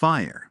light and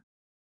fire.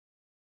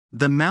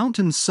 The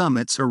mountain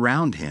summits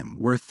around him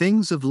were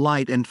things of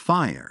light and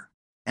fire,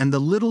 and the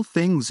little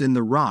things in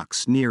the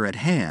rocks near at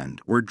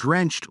hand were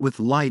drenched with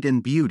light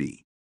and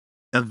beauty,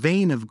 a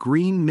vein of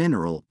green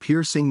mineral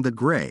piercing the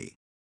gray,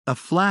 a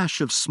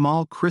flash of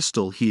small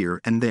crystal here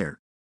and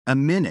there, a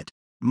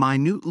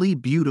minutely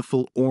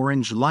beautiful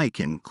orange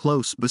lichen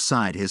close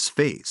beside his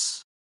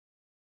face.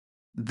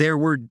 There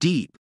were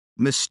deep,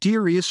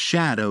 mysterious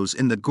shadows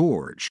in the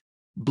gorge,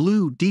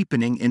 blue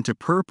deepening into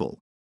purple,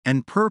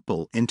 and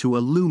purple into a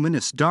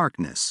luminous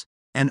darkness,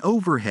 and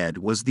overhead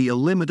was the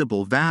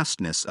illimitable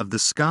vastness of the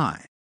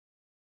sky.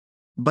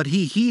 But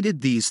he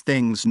heeded these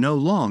things no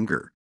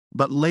longer,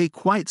 but lay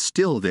quite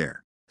still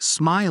there,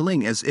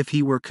 smiling as if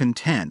he were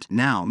content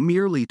now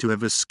merely to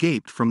have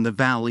escaped from the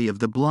valley of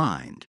the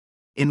blind,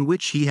 in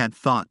which he had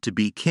thought to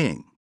be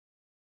king.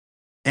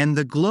 And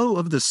the glow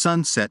of the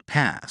sunset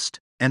passed,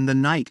 and the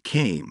night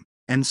came,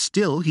 and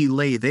still he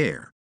lay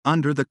there,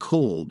 under the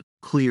cold,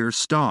 clear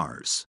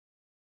stars.